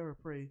did Ciara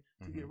pray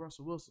to get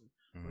Russell Wilson.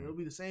 Like, it'll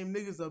be the same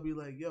niggas that'll be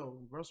like, yo,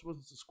 Russell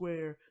Wilson's a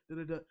square.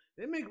 Da-da-da.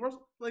 They make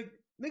Russell, like,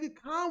 nigga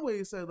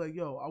Conway said, like,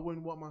 yo, I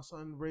wouldn't want my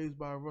son raised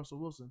by Russell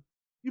Wilson.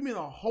 You mean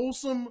a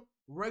wholesome,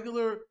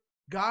 regular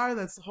guy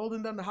that's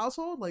holding down the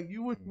household? Like,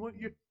 you wouldn't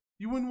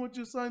want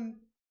your son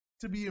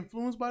to be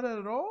influenced by that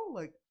at all?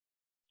 Like,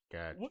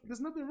 there's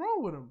nothing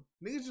wrong with him.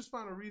 Niggas just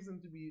find a reason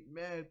to be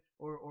mad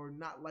or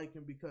not like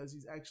him because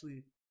he's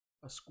actually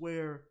a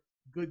square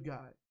good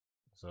guy.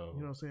 So,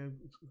 you know what I'm saying?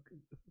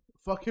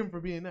 Fuck him for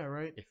being that,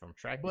 right? If I'm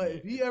tracking,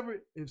 but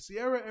if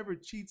Ciara ever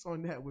cheats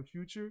on that with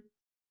Future,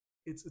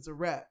 it's a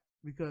wrap,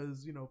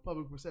 because, you know,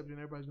 public perception,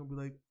 everybody's gonna be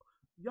like,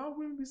 y'all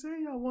wouldn't be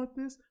saying y'all want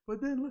this,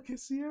 but then look at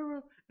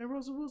Ciara and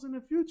Russell Wilson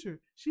in the Future.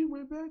 She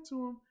went back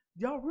to him.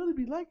 Y'all really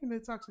be liking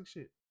that toxic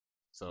shit.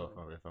 So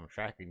if I'm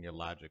tracking your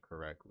logic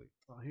correctly,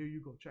 here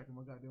you go, tracking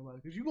my goddamn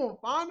logic, because you're gonna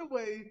find a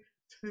way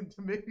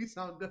to make me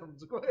sound dumb.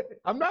 So go ahead.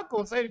 I'm not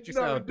gonna say that you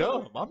sound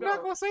dumb. I'm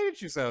not gonna say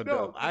that you sound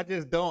dumb. I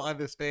just don't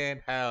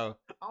understand how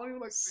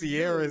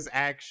Ciara's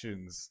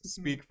actions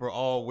speak for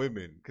all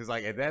women. Because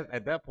like at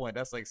that point,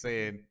 that's like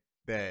saying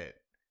that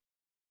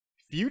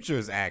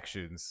Future's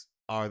actions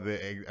are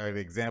the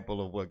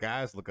example of what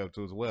guys look up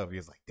to as well.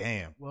 He's like,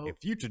 damn, if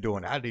Future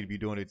doing it, I need to be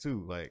doing it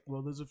too. Like,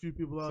 there's a few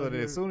people out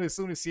there. So as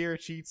soon as Ciara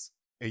cheats,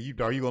 are you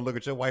gonna look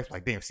at your wife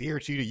like, damn, Ciara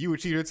cheated, you a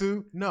cheater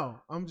too? No,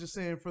 I'm just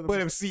saying for the.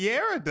 But if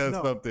Ciara does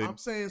something, I'm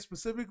saying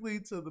specifically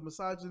to the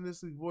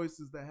misogynistic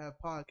voices that have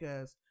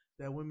podcasts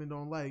that women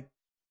don't like,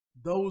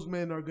 those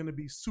men are gonna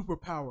be super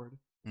powered.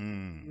 You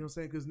know what I'm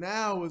saying? Because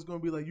now it's gonna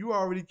be like, you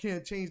already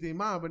can't change their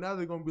mind, but now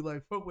they're gonna be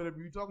like, fuck whatever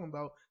you're talking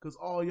about, because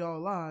all y'all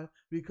lie,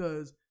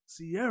 because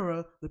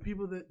Ciara, the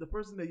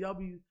person that y'all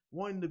be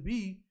wanting to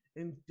be,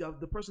 and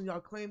the person y'all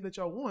claim that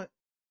y'all want,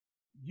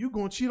 you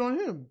gonna cheat on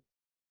him.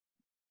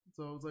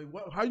 So it's like,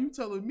 how you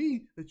telling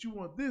me that you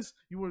want this,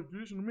 you want a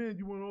traditional man,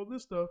 you want all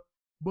this stuff,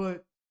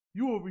 but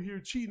you over here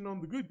cheating on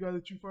the good guy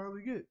that you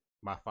finally get?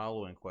 My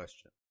following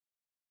question: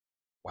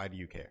 why do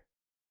you care?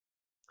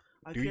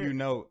 Do you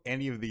know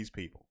any of these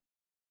people?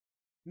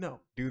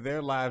 No. Do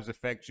their lives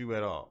affect you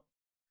at all?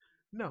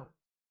 No.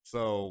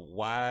 So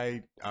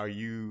why do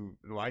you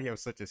have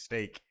such a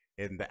stake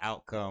in the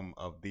outcome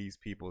of these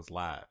people's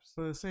lives?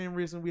 For the same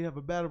reason we have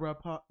a battle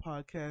rap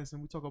podcast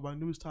and we talk about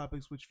news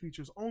topics which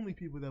features only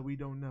people that we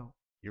don't know.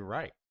 You're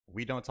right.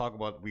 We don't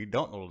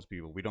know those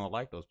people. We don't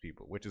like those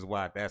people, which is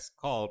why that's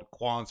called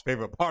Quan's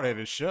favorite part of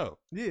the show.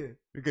 Yeah.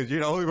 Because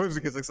you're the only person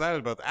who gets excited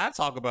about that. I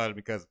talk about it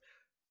because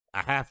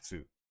I have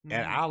to. Mm-hmm.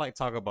 And I like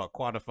talking about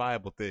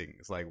quantifiable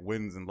things like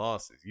wins and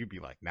losses. You'd be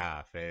like,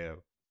 nah,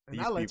 fam.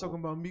 And I like talking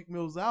about Meek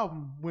Mill's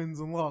album, wins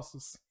and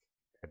losses.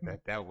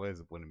 That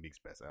was one of Meek's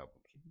best albums.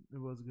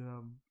 It was a good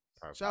album.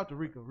 Shout out to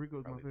Rico.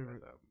 Rico's my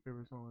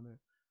favorite song on there.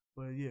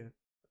 But yeah.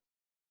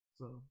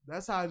 So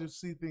that's how I just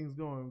see things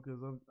going,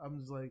 because I'm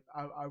just like,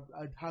 I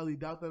highly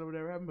doubt that it would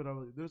ever happen, but I'm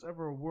like, if there's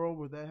ever a world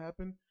where that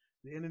happened,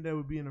 the internet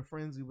would be in a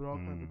frenzy with all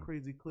kinds of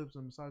crazy clips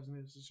and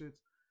misogynistic shits.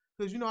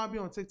 Because, you know, I'd be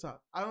on TikTok.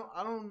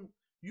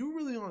 You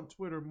really on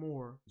Twitter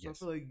more. So yes.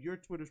 I feel like your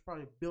Twitter's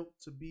probably built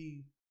to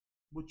be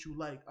what you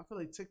like. I feel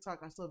like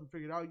TikTok, I still haven't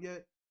figured out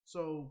yet.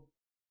 So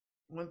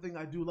one thing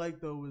I do like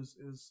though is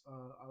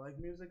I like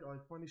music, I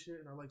like funny shit,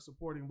 and I like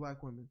supporting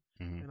Black women.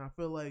 Mm-hmm. And I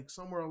feel like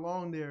somewhere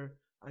along there,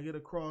 I get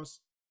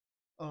across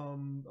a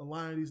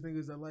line of these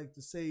niggas that like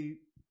to say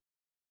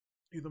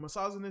either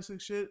misogynistic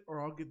shit, or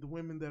I'll get the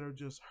women that are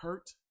just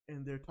hurt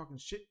and they're talking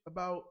shit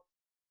about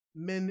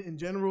men in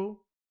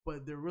general,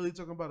 but they're really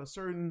talking about a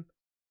certain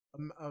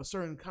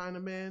kind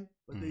of man,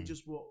 but they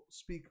just will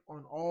speak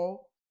on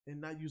all and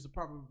not use the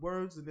proper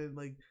words, and then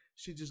like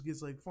shit just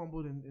gets like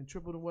fumbled and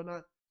tripled and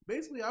whatnot.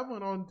 Basically, I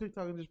went on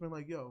TikTok and just been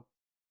like, yo,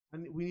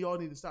 we all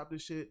need to stop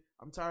this shit.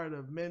 I'm tired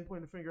of men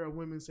pointing the finger at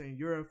women saying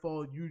you're at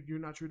fault, you're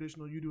not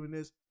traditional, you doing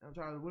this. And I'm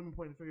tired of women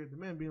pointing the finger at the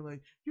men being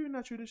like, you're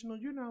not traditional,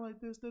 you're not like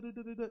this.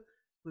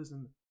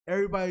 Listen,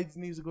 everybody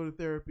needs to go to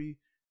therapy.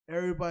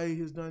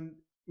 Everybody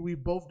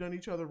we've both done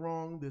each other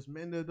wrong. There's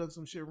men that have done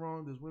some shit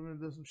wrong. There's women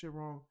that have done some shit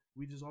wrong.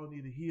 We just all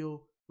need to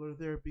heal, go to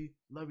therapy,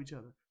 love each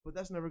other. But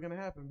that's never going to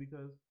happen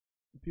because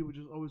people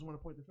just always want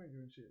to point the finger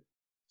and shit.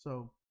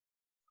 So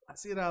I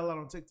see that a lot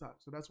on TikTok.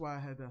 So that's why I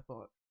had that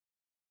thought.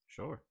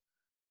 Sure.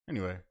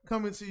 Anyway.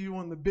 Coming to you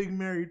on the Big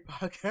Married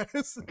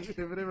Podcast, if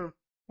it ever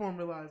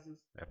formalizes.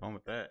 Have fun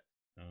with that.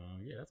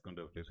 Yeah, that's going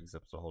to do it for this week's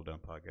episode of Hold Down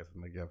Podcast.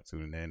 Thank you for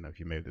tuning in. If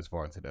you made it this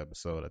far into the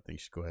episode, I think you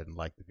should go ahead and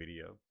like the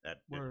video.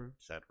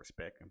 Just out of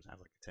respect. It sounds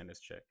like a tennis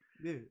check.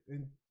 Yeah,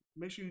 and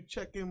make sure you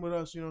check in with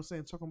us, you know what I'm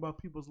saying, talking about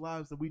people's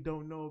lives that we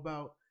don't know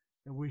about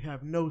and we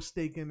have no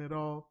stake in at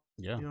all.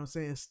 Yeah. You know what I'm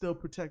saying? Still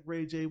protect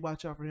Ray J.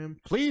 Watch out for him.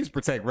 Please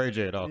protect Ray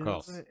J at all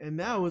costs. And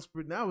now it's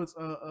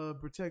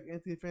protect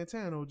Anthony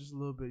Fantano just a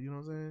little bit. You know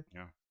what I'm saying?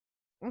 Yeah.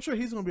 I'm sure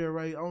he's gonna be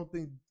alright. I don't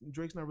think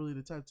Drake's not really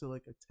the type to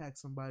like attack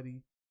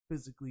somebody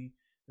physically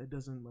that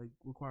doesn't like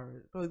require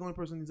it. I feel like the only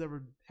person he's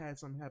ever had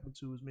something happen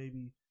to is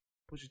maybe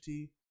Pusha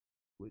T,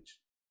 which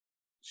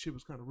shit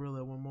was kind of real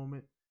at one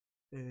moment,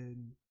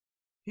 and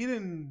he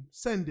didn't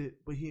send it,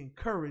 but he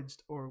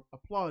encouraged or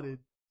applauded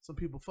some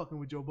people fucking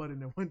with Joe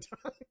Budden at one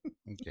time.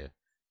 Okay.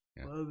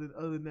 Yeah.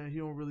 Other than that, he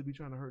don't really be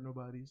trying to hurt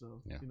nobody.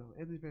 So Yeah. you know,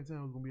 Anthony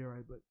Fantano was gonna be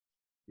alright, but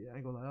yeah, I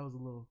ain't gonna lie, that was a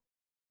little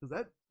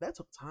because that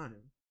took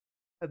time.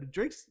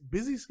 Drake's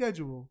busy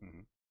schedule,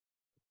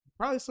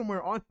 probably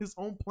somewhere on his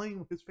own plane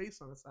with his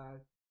face on the side,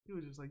 he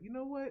was just like, you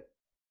know what,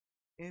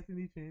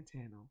 Anthony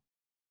Fantano,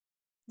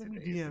 let me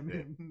DM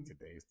him.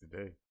 Today's the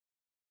day.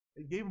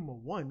 They gave him a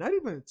 1, not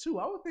even a 2.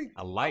 I would think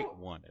A light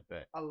one at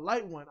that. A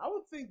light one. I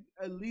would think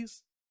at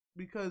least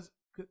because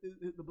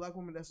the black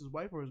woman, that's his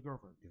wife or his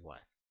girlfriend? His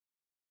wife.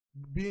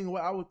 Being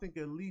what I would think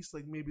at least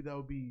like maybe that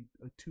would be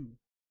a 2,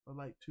 a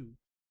light 2,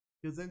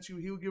 because then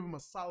he would give him a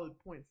solid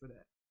point for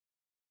that.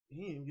 He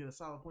didn't even get a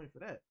solid point for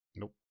that.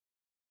 Nope.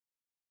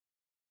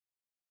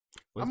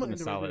 Well, it's been a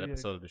solid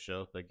episode of the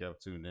show. Thank y'all for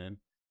tuning in.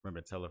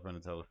 Remember, tell a friend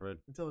and tell a friend.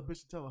 And tell a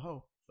bitch to tell a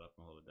hoe. Stop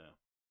and hold it down.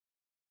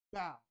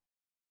 Bow.